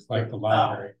building is like the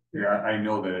library. Yeah, I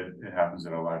know that it happens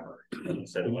at a library.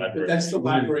 Instead of But library. that's the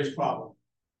library's problem.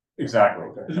 Exactly,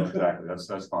 no, exactly,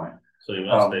 that's fine. So you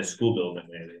want to say school building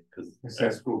maybe, because. It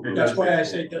says school. It building. That's why I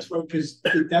say that's what, because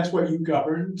that's what you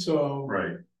govern, so.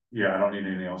 Right, yeah, I don't need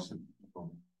anything else.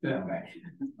 Yeah.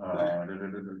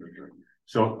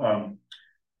 So,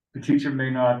 the teacher may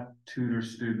not tutor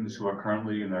students who are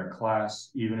currently in their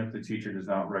class, even if the teacher does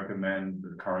not recommend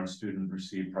the current student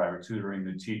receive private tutoring.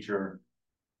 The teacher,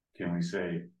 can we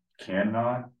say,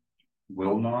 cannot,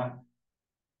 will not?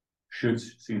 Should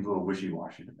seems a little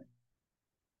wishy-washy to me.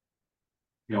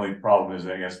 The only problem is,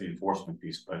 I guess, the enforcement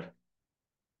piece, but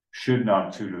should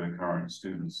not tutor the current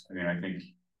students. I mean, I think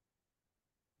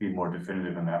be more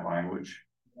definitive in that language.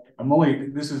 I met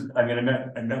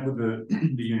with the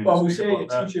union. Well, we to speak say a about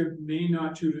that. teacher may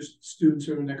not tutor students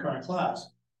who are in their current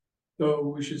class. So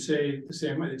we should say it the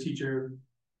same way, the teacher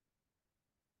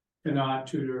cannot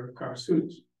tutor current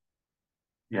students.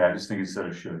 Yeah, I just think instead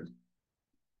of should.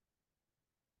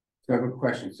 So I have a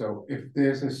question, so if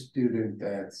there's a student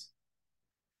that's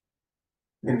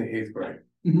in the 8th grade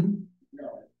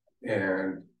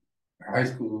and high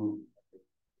school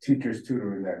teacher's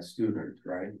tutoring that student,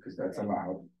 right, because that's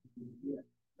allowed.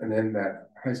 And then that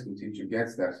high school teacher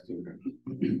gets that student,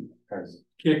 as,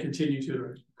 Can't continue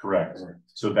tutoring. Correct.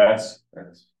 So that's,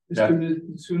 that's, As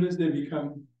soon as they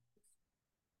become.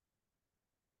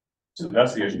 So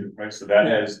that's the issue, right? So that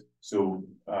has, both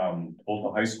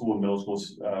the high school and middle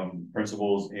school,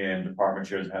 principals and department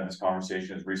chairs had this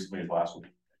conversation as recently as last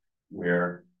week.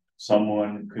 Where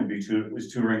someone could be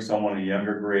was tutoring someone in a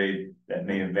younger grade that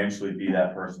may eventually be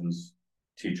that person's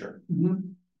teacher.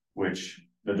 Which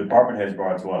the department heads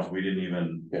brought to us, we didn't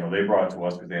even, they brought it to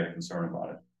us because they had a concern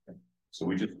about it. So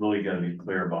we just really gotta be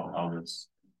clear about how this.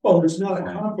 Well, it's not a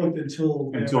conflict until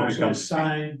Until it they're actually becomes-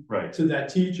 assigned Right. to that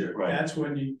teacher. Right. That's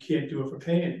when you can't do it for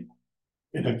pay anymore.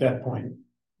 And at that point,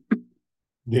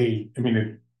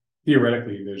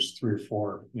 theoretically, there's 3 or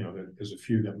 4, there's a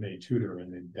few that may tutor,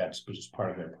 and then that's just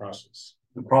part of their process.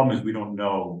 The problem is we don't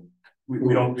know, we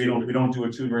don't do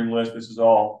a tutoring list, this is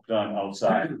all done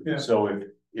outside. Yeah. So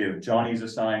if Johnny's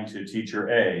assigned to teacher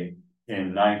A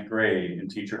in 9th grade and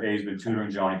teacher A's been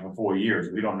tutoring Johnny for 4 years,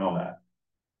 we don't know that.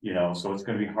 So it's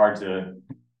gonna be hard to.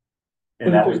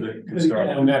 And that was the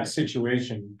concern. In that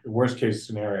situation, the worst case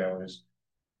scenario is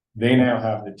they now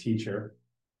have the teacher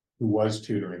who was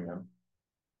tutoring them,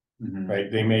 Mhm. right?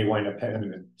 They may wind up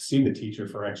having to see the teacher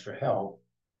for extra help.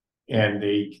 And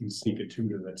they can seek a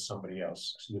tutor that's somebody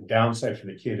else. So the downside for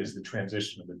the kid is the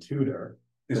transition of the tutor.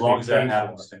 As long as that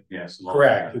happens, yes. as long as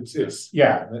Correct, that it's,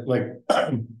 yeah, like,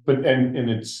 but, and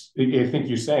it's, I think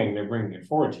you're saying they're bringing it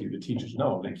forward to you, the teachers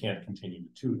know they can't continue to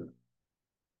tutor.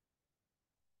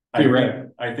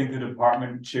 I think the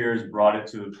department chairs brought it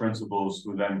to the principals,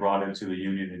 who then brought it to the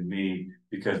union and me,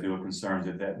 because they were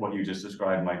concerned that what you just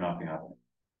described might not be happening.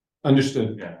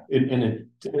 Understood. Yeah.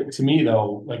 To me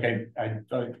though, like I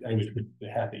was with the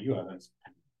hat that you have, it's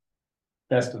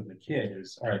best of the kid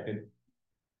is, all right,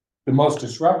 the most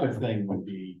disruptive thing would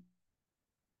be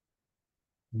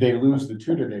they lose the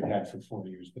tutor they've had for 4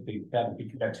 years, but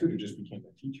that tutor just became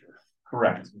a teacher.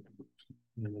 Correct.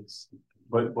 And it's,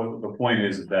 But the point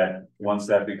is that once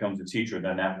that becomes a teacher,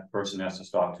 then that person has to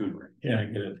stop tutoring. yeah, I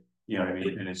get it. You know what I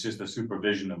mean? And it's just the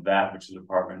supervision of that, which the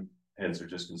department heads are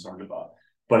just concerned about.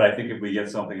 But I think if we get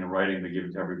something in writing to give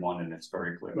it to everyone and it's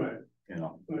very clear, Right.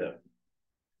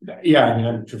 Yeah, I mean,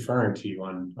 I'm referring to you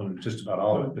on just about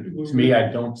all of it, but to me,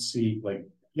 I don't see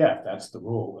that's the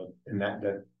rule, and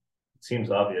that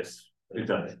Seems obvious. it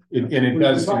does. and it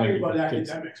does. We're seem talking like about it's-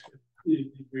 academics, but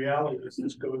the reality is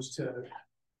this goes to,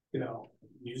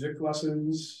 music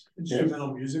lessons,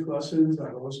 instrumental music lessons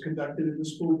are those conducted in the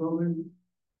school building.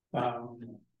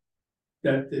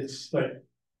 That it's like,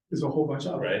 there's a whole bunch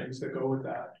of other Right. things that go with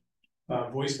that.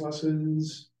 Voice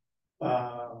lessons,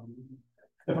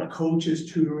 if a coach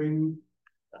is tutoring,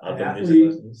 Other music athlete-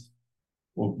 lessons.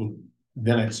 Well,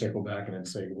 then I'd circle back and I'd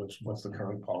say, what's the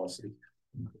current policy?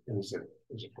 Is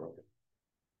it broken?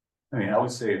 I mean, I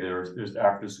would say there's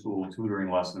after school tutoring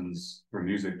lessons for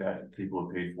music that people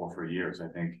have paid for years, I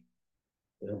think.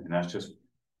 Yeah. And that's just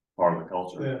part of the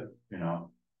culture, yeah,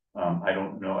 I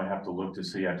don't know, I'd have to look to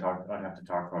see, I'd have to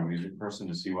talk to our music person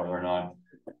to see whether or not.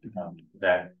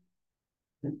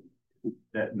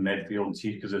 That Medfield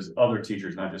because there's other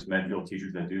teachers, not just Medfield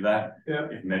teachers that do that. yeah.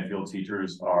 If Medfield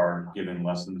teachers are giving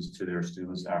lessons to their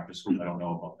students after school, I don't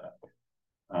know about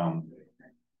that.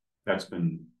 That's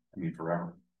been,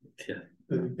 forever.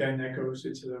 But then that goes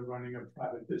into the running of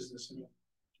private business. I think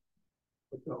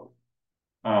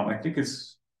I think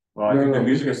the No,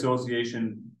 Music okay.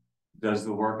 Association does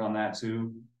the work on that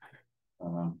too.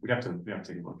 We have to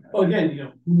take a look at it. Well,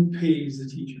 again, who pays the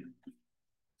teacher?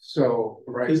 So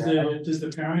right now, Does the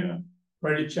parent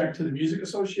write a check to the music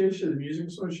association? The music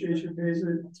association pays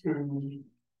it through.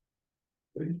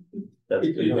 That's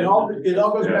It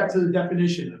all goes back to the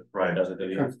definition Right. That's a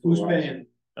good. comes of who's through us. paying.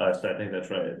 So I think that's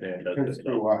right. I think that's Comes good.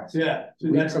 through us. Yeah, so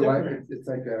We that's collect different. it, it's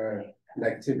like an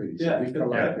activity, so Yeah, we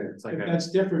collect it. It's like But a, that's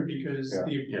different because Yeah.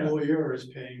 the employer is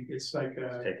paying, it's like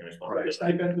a Taking responsibility.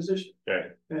 stipend position.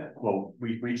 Right. Yeah, well,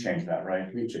 we changed that,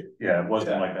 right? We check. Yeah, it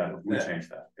wasn't like that, we Yeah.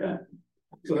 changed that, Yeah.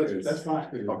 So that's fine.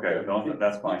 Okay, no,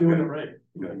 that's fine. Doing it Good. right.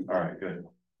 Good, all right, good.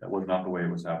 That was not the way it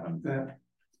was happening. Yeah.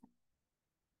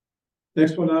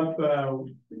 Next one up,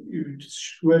 you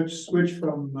switch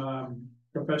from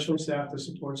professional staff to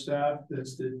support staff,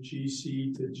 that's the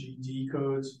GC to GD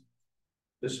codes.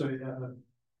 Just so you have a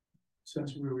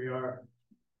sense of where we are.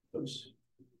 Oops.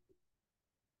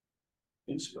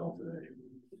 It's spelled today.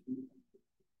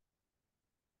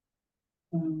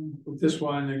 With this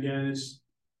one, again, is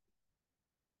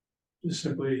just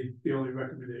simply, the only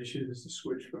recommendation is to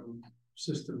switch from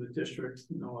system to district,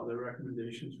 no other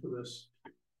recommendations for this.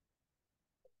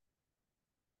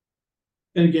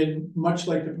 And again, much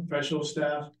like the professional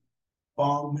staff,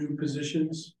 all new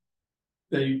positions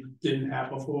that you didn't have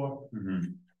before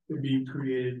Mhm. would be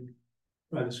created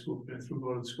by the school committee, through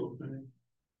vote of the school committee.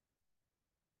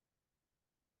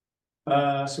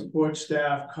 Support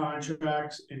staff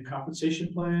contracts and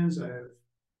compensation plans, I have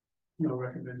no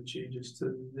recommended changes to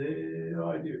the, oh,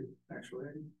 I do, actually.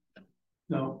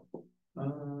 No,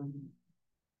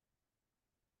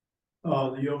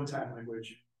 oh, the overtime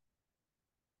language.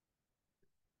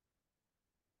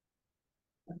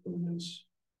 I believe it is.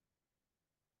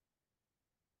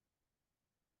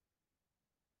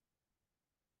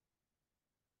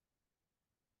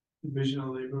 Division of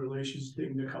Labor Relations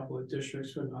dinged a couple of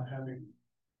districts for not having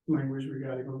language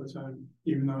regarding overtime,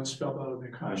 even though it's spelled out in the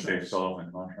I say contract. fill out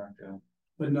the contract, yeah.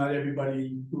 But not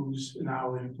everybody who's an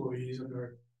hourly employee is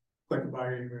under collective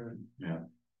bargaining agreement. Yeah.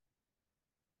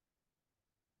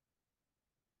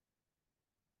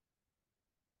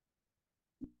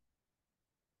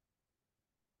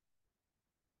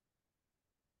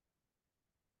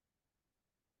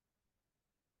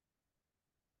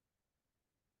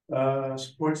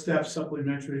 Support staff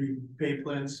supplementary pay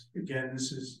plans, again,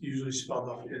 this is usually spelled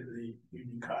out in the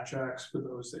union contracts for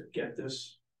those that get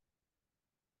this.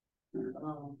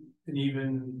 And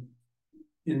even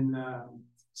in,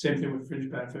 same thing with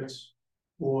fringe benefits,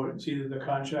 or it's either the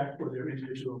contract or their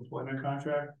individual employment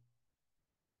contract.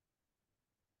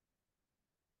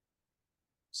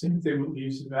 Same thing with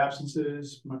leaves of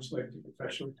absences, much like the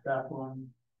professional staff one.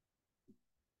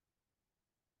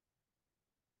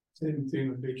 Same thing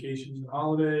with vacations and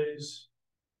holidays.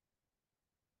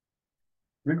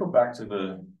 Can we go back to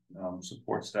the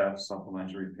support staff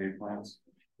supplementary pay plans?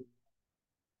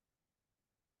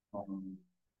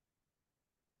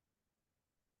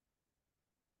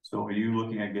 So are you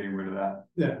looking at getting rid of that?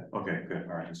 Yeah, Okay, good,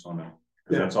 all right, just wanted, Yeah.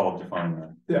 because that's all defined in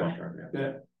the Yeah. contract, yeah.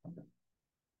 yeah.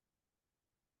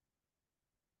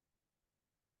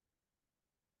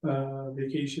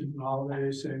 Vacation and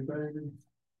holidays, same thing.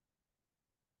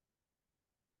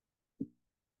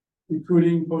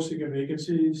 Recruiting, posting of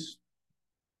vacancies.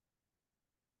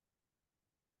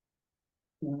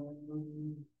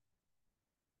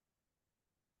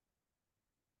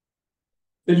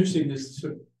 Interesting, this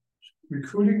so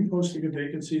recruiting, posting of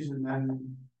vacancies, and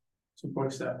then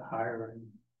support staff hiring.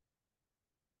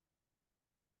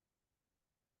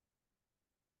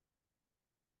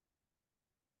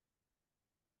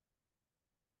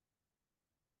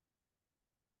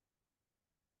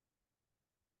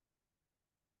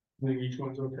 I think each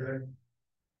one's okay.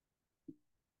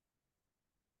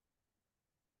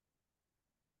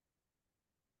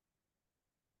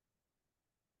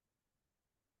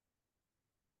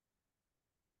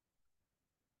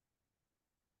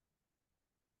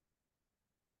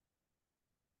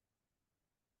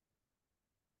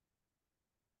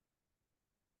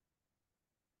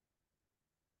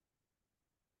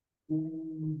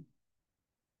 You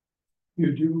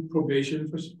do probation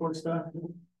for support staff?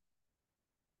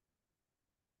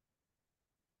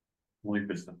 Only if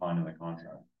it's defined in the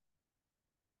contract.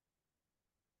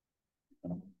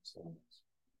 So,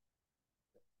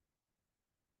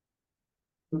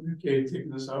 Okay, taking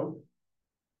this out.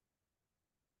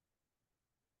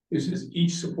 This is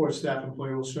each support staff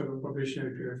employee will serve a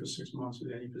probationary period for 6 months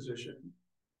at any position.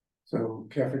 So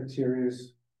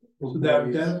cafeterias. So that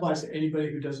employees- applies to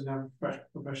anybody who doesn't have a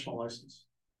professional license.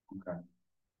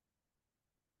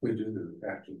 We do the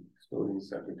actual custodian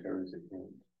secretaries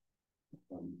again.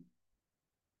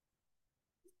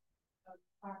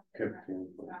 Cafeteria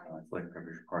employees. I feel like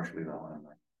we should partially leave that one in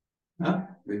there. Huh?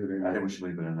 Leave it in. I think we should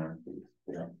leave it in there.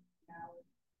 Yeah.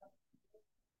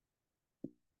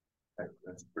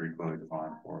 That's pretty clearly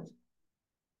defined for us.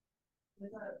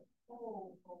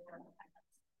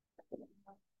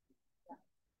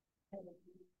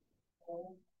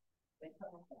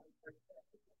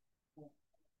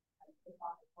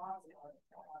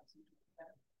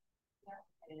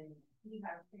 And he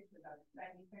has pictures of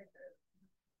many pictures.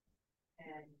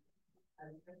 And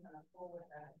I'm just gonna pull with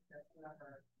that, just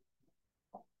whatever.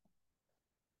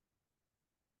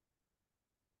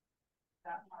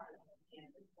 That part of it,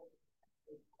 and it's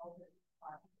over the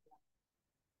part.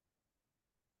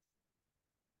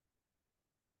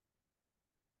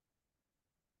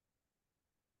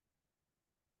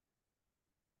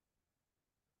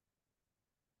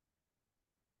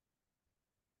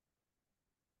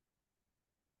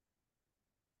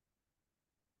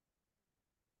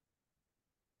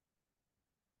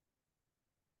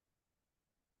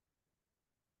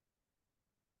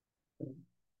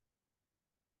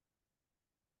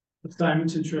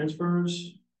 Assignments and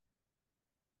transfers.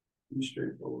 Pretty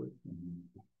straightforward.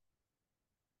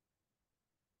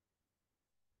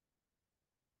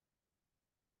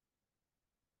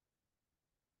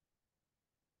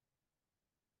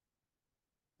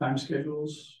 Time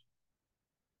schedules.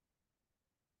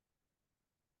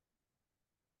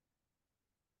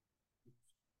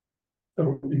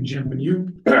 So, and Jim, when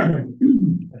you,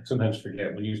 I sometimes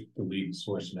forget, when you delete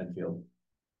source Medfield.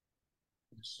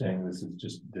 Saying this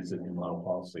is a new model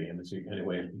policy, and it's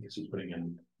anyway, because he's putting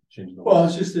in. Change the. Well,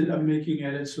 it's just that I'm making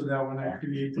edits so that when I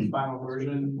create the final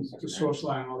version, the source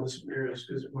line all disappears,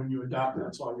 because when you adopt it,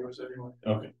 it's all yours anyway.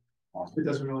 Okay. It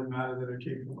doesn't really matter that it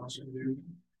came from us or you.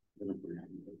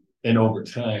 And over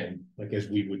time, like as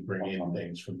we would bring in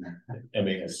things from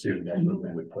MASC, that's what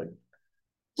we would put.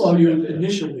 Well, you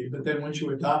initially, but then once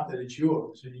you adopt it, it's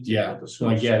yours. And you take Yeah, out the so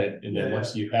I source. get it, and then Yeah,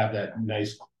 once you have that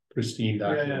nice pristine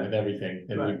document Yeah, with everything,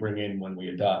 then we Right. bring in, when we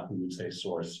adopt, we would say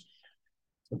source.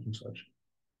 Something such.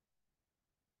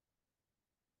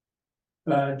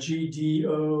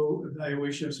 GDO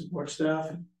evaluation of support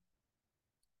staff.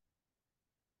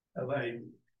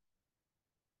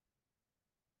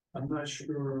 I'm not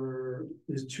sure,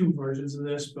 there's two versions of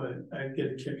this, but I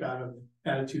get a kick out of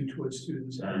attitude towards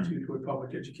students, attitude toward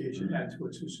public education, attitude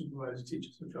towards supervisors,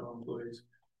 teachers, and fellow employees.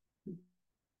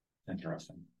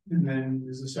 Interesting. And then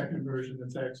there's a second version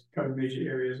that takes cover major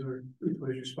areas or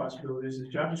employees' responsibilities, the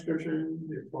job description,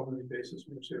 the formally basis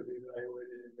which they'll be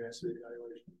evaluated in advance of the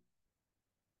evaluation.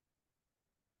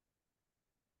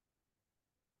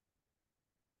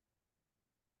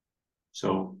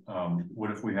 So,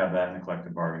 what if we have that in the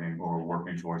collective bargaining, or we're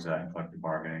working towards that in collective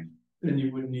bargaining? Then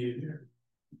you wouldn't need it here.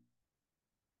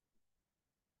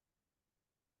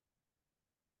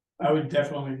 I would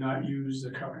definitely not use the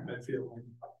current Medfield one.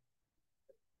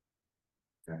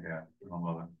 Yeah, I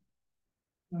love it.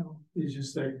 No, it's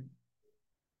just like.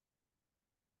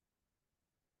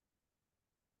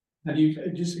 How do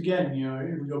you, just again, you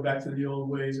know, we go back to the old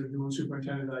ways of doing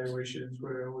superintendent evaluations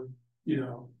where it would, you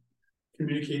know,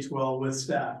 communicates well with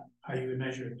staff, how you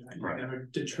measure it. You Right. never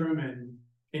determine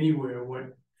anywhere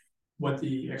what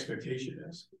the expectation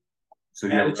is. So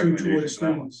you have a Attitude recommendation towards for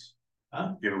that one? students.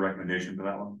 Do you have a recommendation for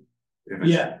that one? If it's-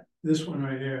 Yeah, this one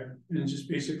right here, and it's just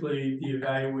basically the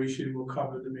evaluation will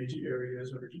cover the major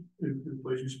areas or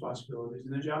employees' responsibilities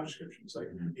and the job descriptions, like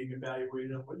being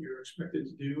evaluated on what you're expected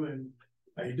to do and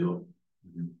how you do it.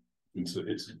 It's,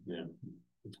 yeah,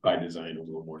 it's by design a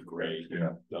little more gray.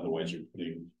 Yeah. Otherwise you're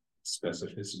putting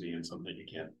specificity in something you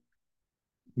can't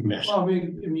mesh. Well, I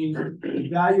mean,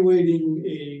 evaluating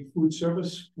a food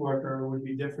service worker would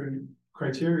be different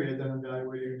criteria than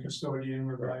evaluating a custodian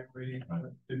or evaluating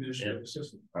an administrative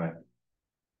assistant. Right.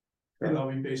 It'll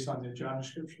be based on their job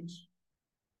descriptions.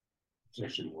 It's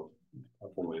actually more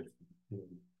helpful with.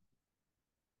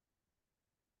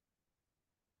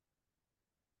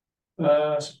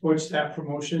 Support staff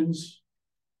promotions.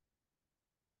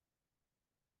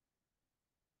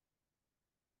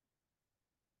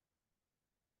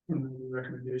 And then the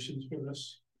recommendations for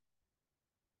this.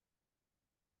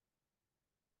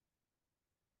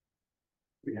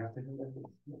 We have to do that.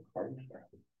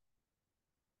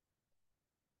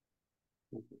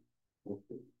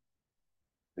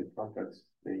 The contracts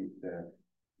state that.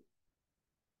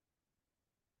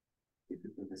 If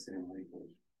it's in the same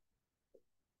language.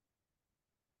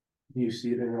 Do you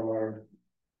see it in our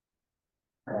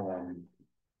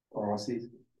policies?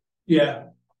 Yeah.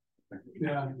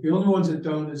 Yeah, the only ones that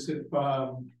don't is if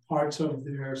parts of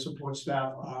their support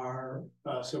staff are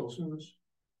civil service.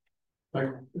 Like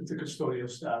with the custodial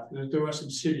staff, there are some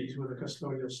cities where the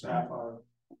custodial staff are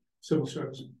civil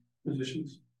service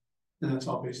positions. And that's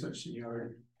all based on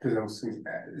seniority. Because I was seeing,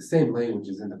 the same language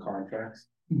is in the contracts.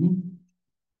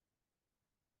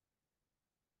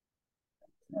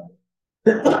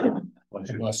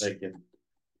 Thank you.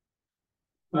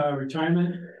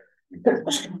 Retirement.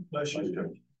 Bless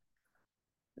you.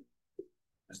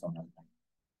 That's not enough.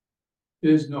 It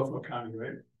is Norfolk County,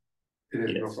 right? It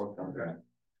is Yes. Norfolk County.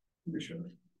 Be sure.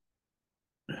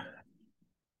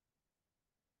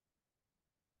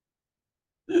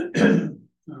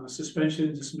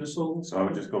 Suspension, dismissal. So I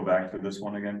would just go back to this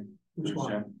one again. Which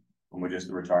one? Jim, when we just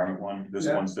the retirement one, this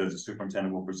Yeah. one says the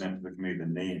superintendent will present to the committee the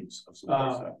names of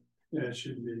support staff. Yeah, it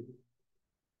should be.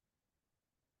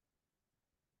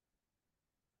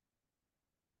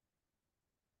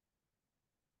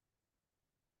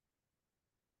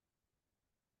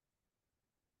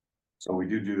 So we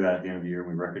do that at the end of the year,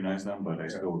 we recognize them, but I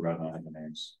still would rather not have the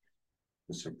names.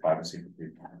 Just for privacy for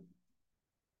people.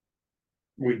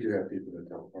 We do have people that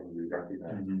don't want to be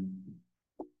recognized.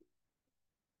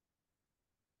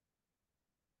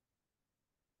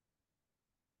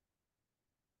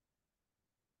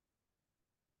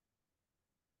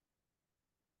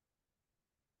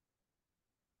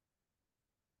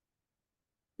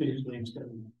 His name's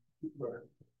down.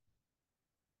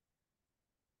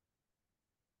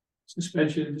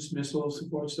 Suspension, dismissal, of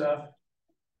support staff.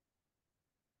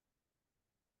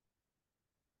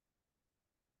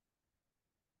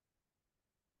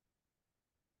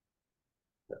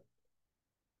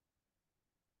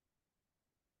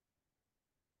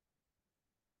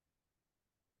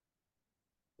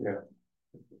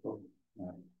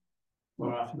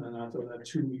 More often than not, though, that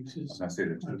 2 weeks I was is gonna say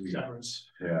the 2 weeks,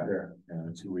 severance. yeah, Yeah.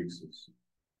 the 2 weeks is.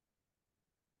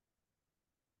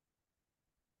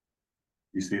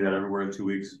 You see that everywhere, 2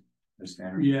 weeks, the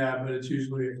standard? Yeah, but it's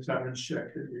usually a severance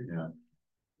check that you, Yeah.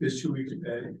 there's 2 weeks of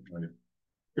pay. Right.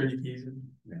 Pretty easy.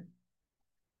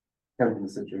 Depends on the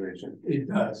situation. It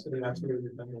does, it absolutely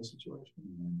depends on the situation.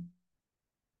 Mhm.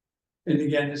 And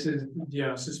again, this is,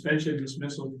 suspension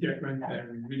dismissal different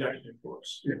than reduction in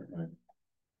force. Yeah. Right.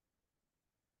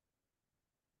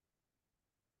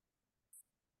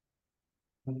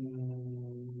 I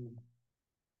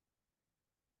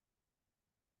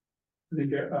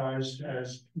think ours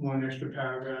has one extra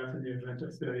paragraph: in the event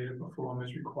of failure to perform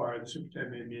as required, the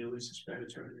superintendent may immediately suspend,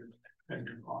 terminate,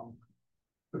 depending upon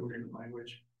the agreement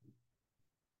language.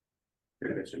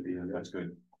 Yeah, that should be in there. That's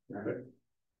good. Right.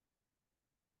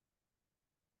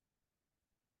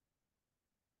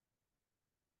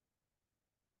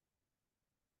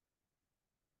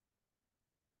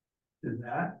 And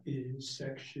that is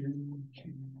section.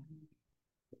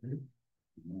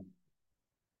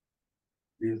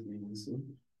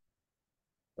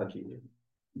 Lucky you.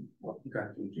 What, you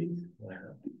got 2 Gs? Yeah.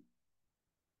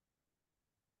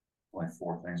 Only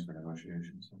 4 things for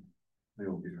negotiations, so they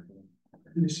will be there for them.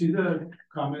 Did you see the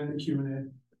comment in the Q&A?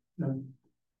 No.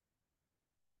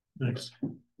 Thanks.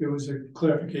 There was a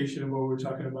clarification of what we were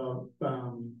talking about,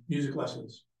 music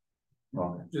lessons,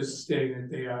 Okay, just stating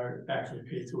that they are actually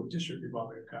paid through a district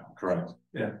revolving account. correct.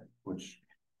 Yeah. Which,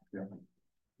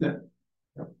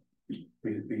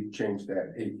 We changed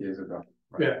that 8 years ago.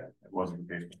 right, Yeah, it wasn't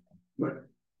the case. but,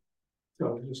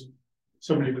 so just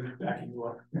somebody was backing you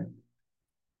up.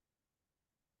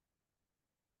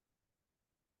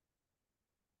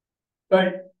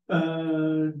 Right,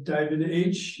 dive into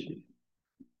H.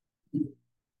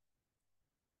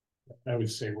 I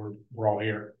would say we're all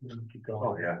here. Keep Oh,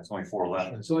 going. yeah, it's only 4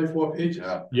 left. It's only 4 pages.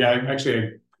 Yeah, Yeah,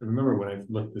 I remember when I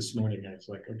looked this morning, I was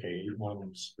like, okay, one of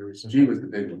them's there was. G was the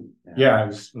big one. Yeah, I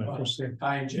was, when I first said,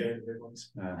 I and J are the big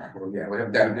ones. yeah. Well, yeah, we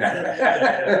have done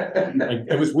that. like,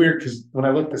 it was weird, because when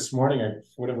I looked this morning,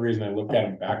 for whatever reason, I looked at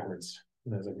them backwards.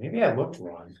 And I was like, maybe I looked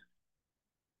wrong.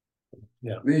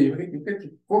 Lee, you get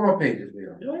 4 more pages,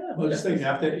 Leo. Oh, yeah. Well, just think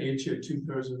after H, you're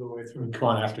 2/3 of the way through. Come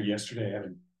on, after yesterday, I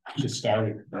haven't just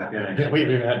started. Not Yeah, kidding. we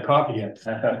haven't even had coffee yet.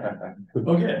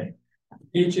 Okay,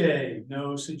 HA,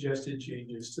 no suggested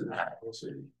changes to the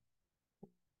policy.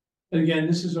 And again,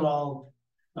 this is all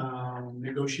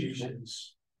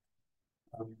negotiations.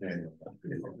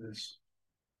 This.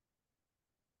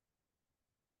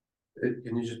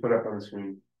 Can you just put up on the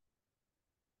screen?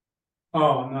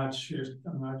 Oh, I'm not sure,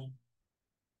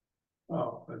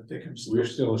 oh, I think I'm We're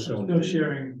still showing.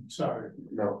 sharing, sorry.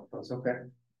 No, that's okay.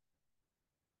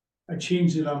 I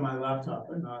changed it on my laptop,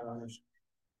 but not on the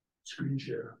screen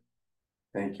share.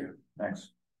 Thank you.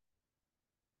 Thanks.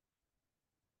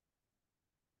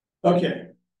 Okay,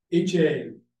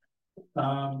 HA.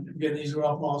 Again, these are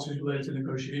all policies related to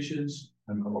negotiations.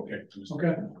 Okay.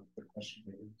 Okay.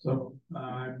 So,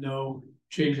 no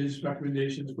changes,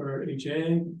 recommendations for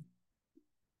HA.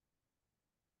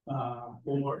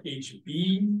 Or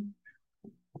HB.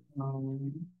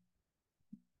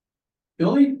 The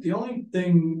only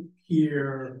thing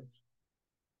here.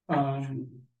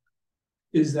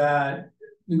 Is that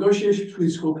negotiations between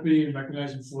the school committee and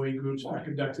recognized employee groups are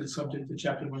conducted subject to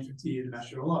chapter 150 of the Mass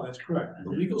General Law. That's correct. The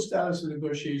legal status of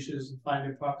negotiations is defined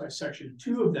in part by section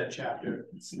 2 of that chapter,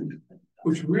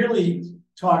 which really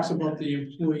talks about the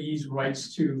employee's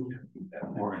rights to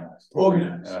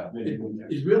organize.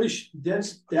 It really,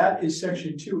 that is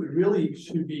section 2. It really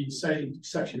should be citing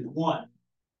section 1.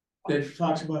 That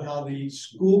talks about how the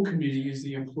school committee is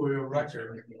the employer of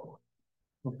record.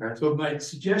 Okay. So my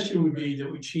suggestion would be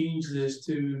that we change this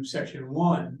to section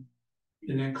 1.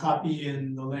 And then copy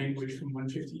in the language from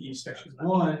 150E section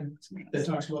 1 that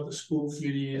talks about the school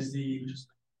committee as the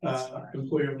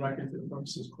employer of record for the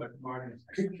purposes of collective bargaining.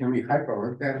 Can we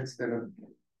hyperlink that instead of?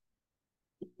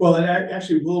 Well, it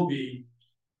actually will be,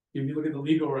 if you look at the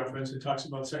legal reference, it talks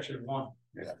about section 1.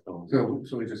 Yeah.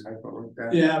 So we just hyperlink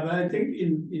that? Yeah, but I think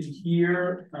in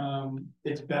here,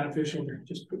 it's beneficial to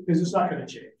just, because it's not gonna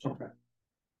change. Okay.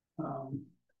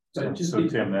 But just So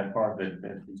Tim, that part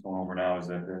that he's going over now is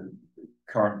that the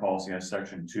current policy has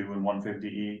section 2 and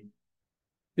 150E.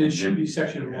 it should be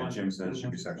section Yeah, 1. Jim says it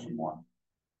should be section 1.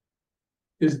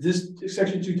 Is this,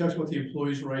 section 2 talks about the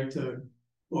employee's right to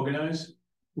organize,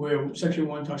 where section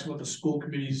 1 talks about the school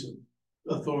committee's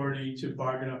authority to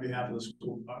bargain on behalf of the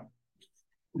school department.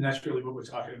 And that's really what we're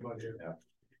talking about here.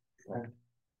 Yeah.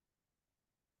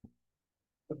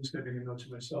 I'm just gonna make a note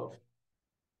to myself.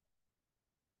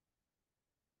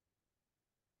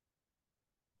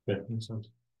 Yeah, makes sense.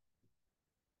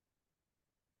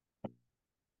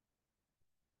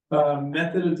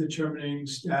 Method of determining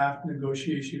staff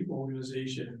negotiation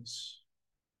organizations.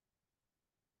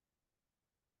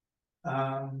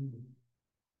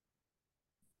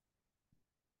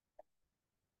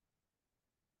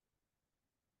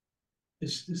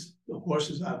 This, the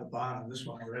horse is out of the barn on this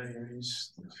one already. I mean,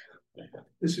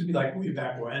 this would be like way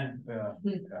back when.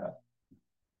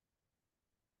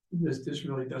 This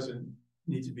really doesn't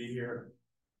need to be here.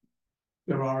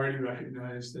 They're already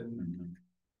recognized and.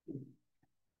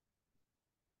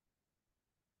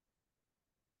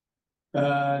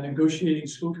 Negotiating,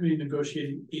 school committee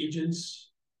negotiating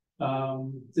agents.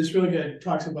 This really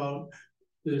talks about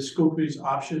the school committee's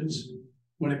options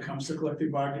when it comes to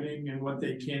collective bargaining and what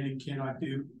they can and cannot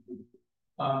do.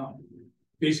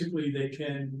 Basically, they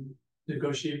can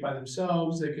negotiate by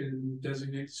themselves, they can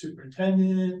designate the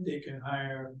superintendent, they can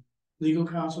hire legal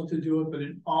counsel to do it, but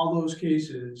in all those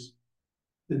cases,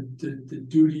 the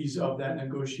duties of that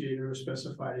negotiator are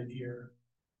specified in here,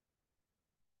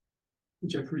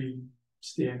 which are pretty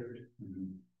standard.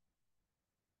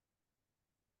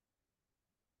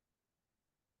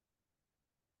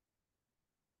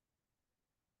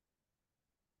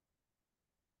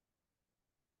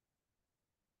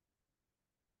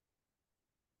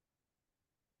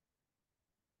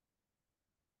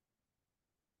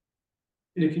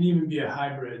 And it can even be a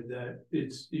hybrid that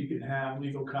you can have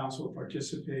legal counsel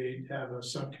participate, have a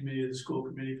subcommittee of the school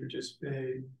committee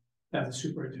participate, have the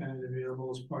superintendent available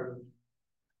as part of.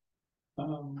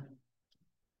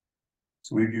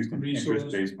 So we've used Resource.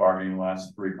 interest-based bargaining the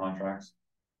last 3 contracts.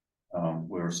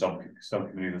 We're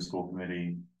subcommittee of the school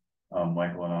committee,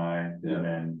 Michael and I, Yeah. and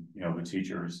then, you know, the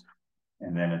teachers.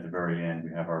 And then at the very end,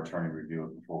 we have our attorney review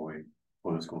it before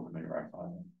the school committee ratify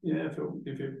it. Yeah,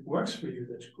 if it works for you,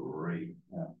 that's great.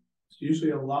 Yeah. It's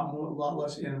usually a lot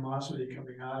less animosity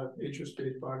coming out of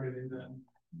interest-based bargaining than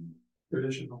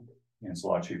traditional. And it's a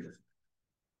lot cheaper.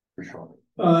 For sure.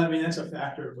 I mean, that's a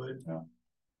factor, but Yeah.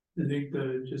 I think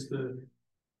the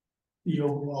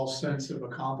overall sense of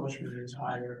accomplishment is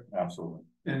higher Absolutely.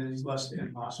 and there's less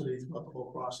animosity throughout the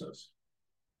whole process.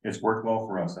 It's worked well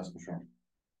for us, that's for sure.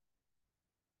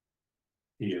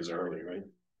 He is early, right?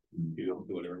 You don't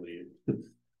do it early.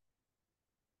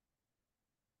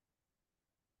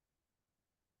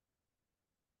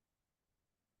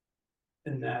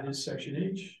 And that is section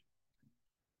H.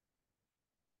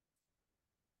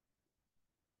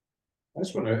 I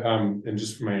just want to, and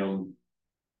just for my own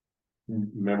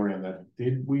memory on that,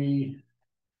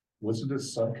 was it a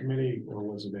subcommittee or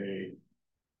was it the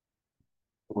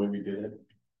way we did it?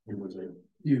 It was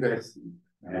You guys.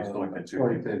 Yeah, still like that too.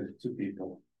 Appointed 2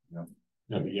 people. no,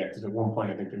 but yeah, because at one point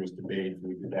I think there was debate,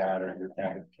 we did that, or you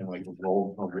had kind of like a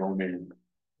role maybe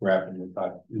wrapping with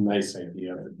that nice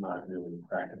idea, but not really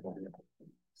practical.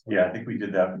 Yeah, I think we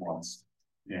did that once.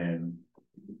 And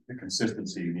the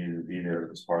consistency needed to be there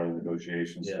as part of the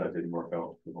negotiations, so that didn't work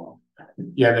out well.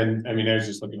 Yeah, then, I mean, I was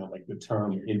just looking at like the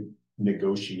term in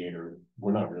negotiator,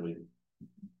 we're not really,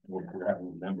 we're having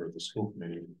a member of the school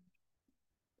committee.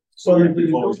 So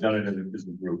we've always done it as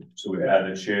a group, so we've had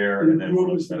a chair and The then.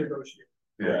 group is the negotiator.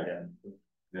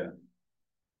 Yeah,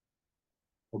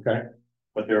 Okay,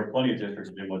 but there are plenty of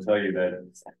districts that will tell you that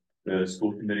the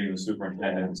school committee and the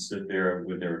superintendent sit there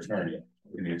with their attorney.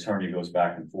 And the attorney goes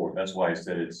back and forth. That's why I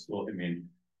said it's, well, I mean,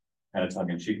 kind of tongue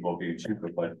in cheek about being cheaper,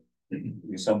 but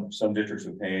some districts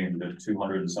are paying the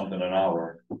 200 and something an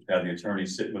hour to have the attorney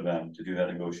sit with them to do that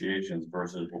negotiations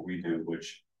versus what we do,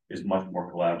 which is much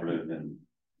more collaborative and.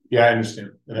 yeah, I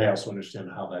understand, and I also understand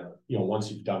how that, you know,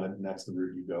 once you've done it and that's the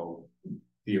route you go,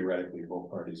 theoretically, both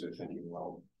parties are thinking,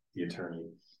 well, the attorney,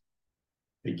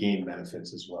 they gain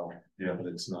benefits as well. Yeah. But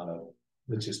it's not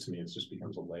it's just, to me, it just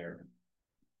becomes a layer.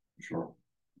 Sure.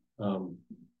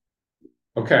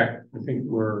 Okay, I think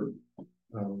we're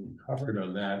covered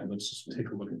on that. Let's just take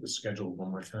a look at the schedule one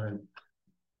more time.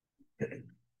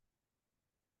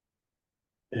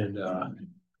 And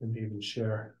even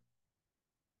share.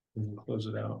 And close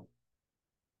it out.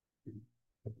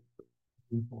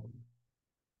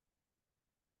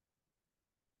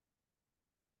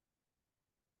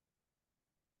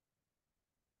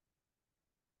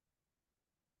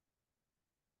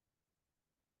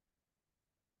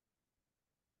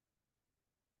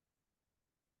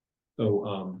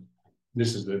 So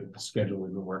this is the schedule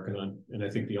we've been working on, and I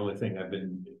think the only thing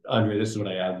Andre, this is what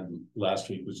I added last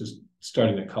week, was just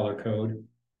starting the color code.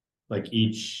 Like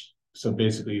so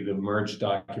basically the merged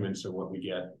documents are what we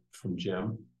get from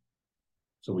Jim.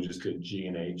 So we just did G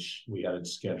and H, we had it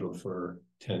scheduled for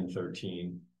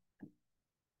 10/13.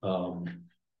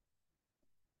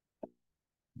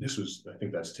 this was, I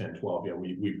think that's 10-12. Yeah,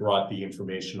 we brought the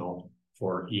informational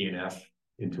for E and F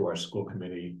into our school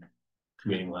committee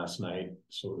meeting last night,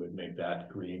 so we would make that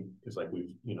green, because like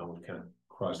we've kind of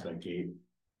crossed that gate.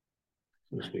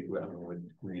 So to speak, I don't know what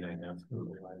green I have. I don't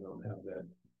know why I don't have that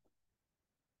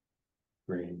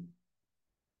green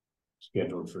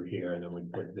scheduled for here, and then we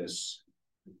put this,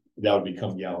 that would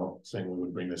become yellow, saying we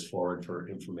would bring this forward for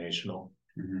informational.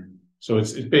 So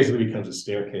it basically becomes a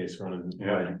staircase running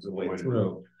the way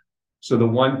through. So the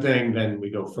one thing, then we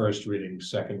go first reading,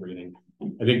 second reading.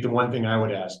 I think the one thing I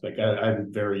would ask, like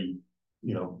I'm very,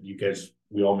 you guys,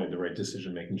 we all made the right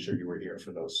decision, making sure you were here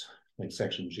for those, like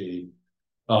section G.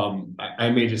 I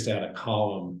may just add a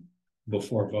column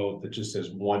before vote that just says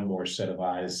one more set of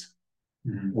eyes,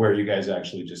 where you guys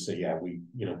actually just say, yeah, we,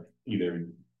 either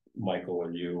Michael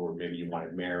or you, or maybe you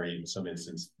wanted Mary in some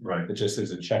instance, Right. it just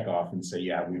as a check off and say,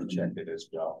 yeah, we've checked it as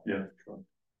well. Yeah. Sure.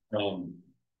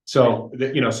 So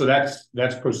that, so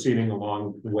that's proceeding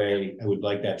along the way. I would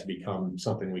like that to become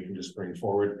something we can just bring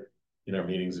forward in our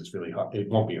meetings. It's really hard. It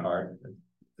won't be hard.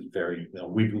 It's very,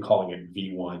 we've been calling it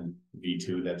V1,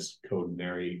 V2. That's code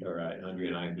Mary or Andrea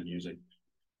and I have been using.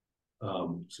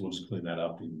 So we'll just clean that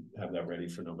up and have that ready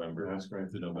for November. That's great.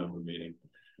 The November meeting.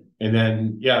 And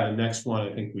then, yeah, the next one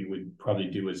I think we would probably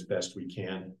do as best we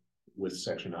can with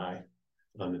section I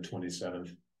on the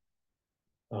 27th.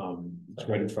 It's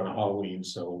right in front of Halloween,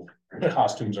 so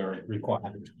costumes are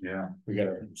required. Yeah. We got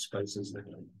our spices.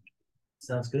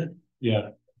 Sounds good. Yeah,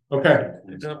 okay.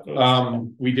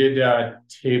 We did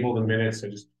table the minutes. I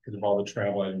just, because of all the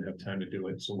travel, I didn't have time to do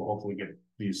it. So we'll hopefully get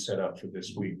these set up for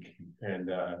this week and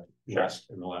the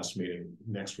last meeting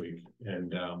next week.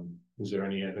 And is there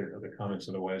any other comments?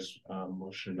 Otherwise,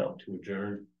 motion to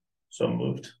adjourn. So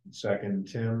moved. Second,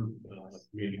 Tim.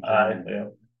 Meeting.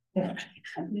 Yeah.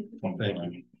 Thank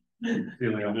you.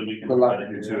 Feeling a good weekend. Good luck.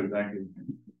 You too. Thank you.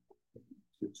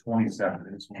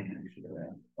 27th.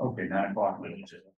 Okay, 9 o'clock.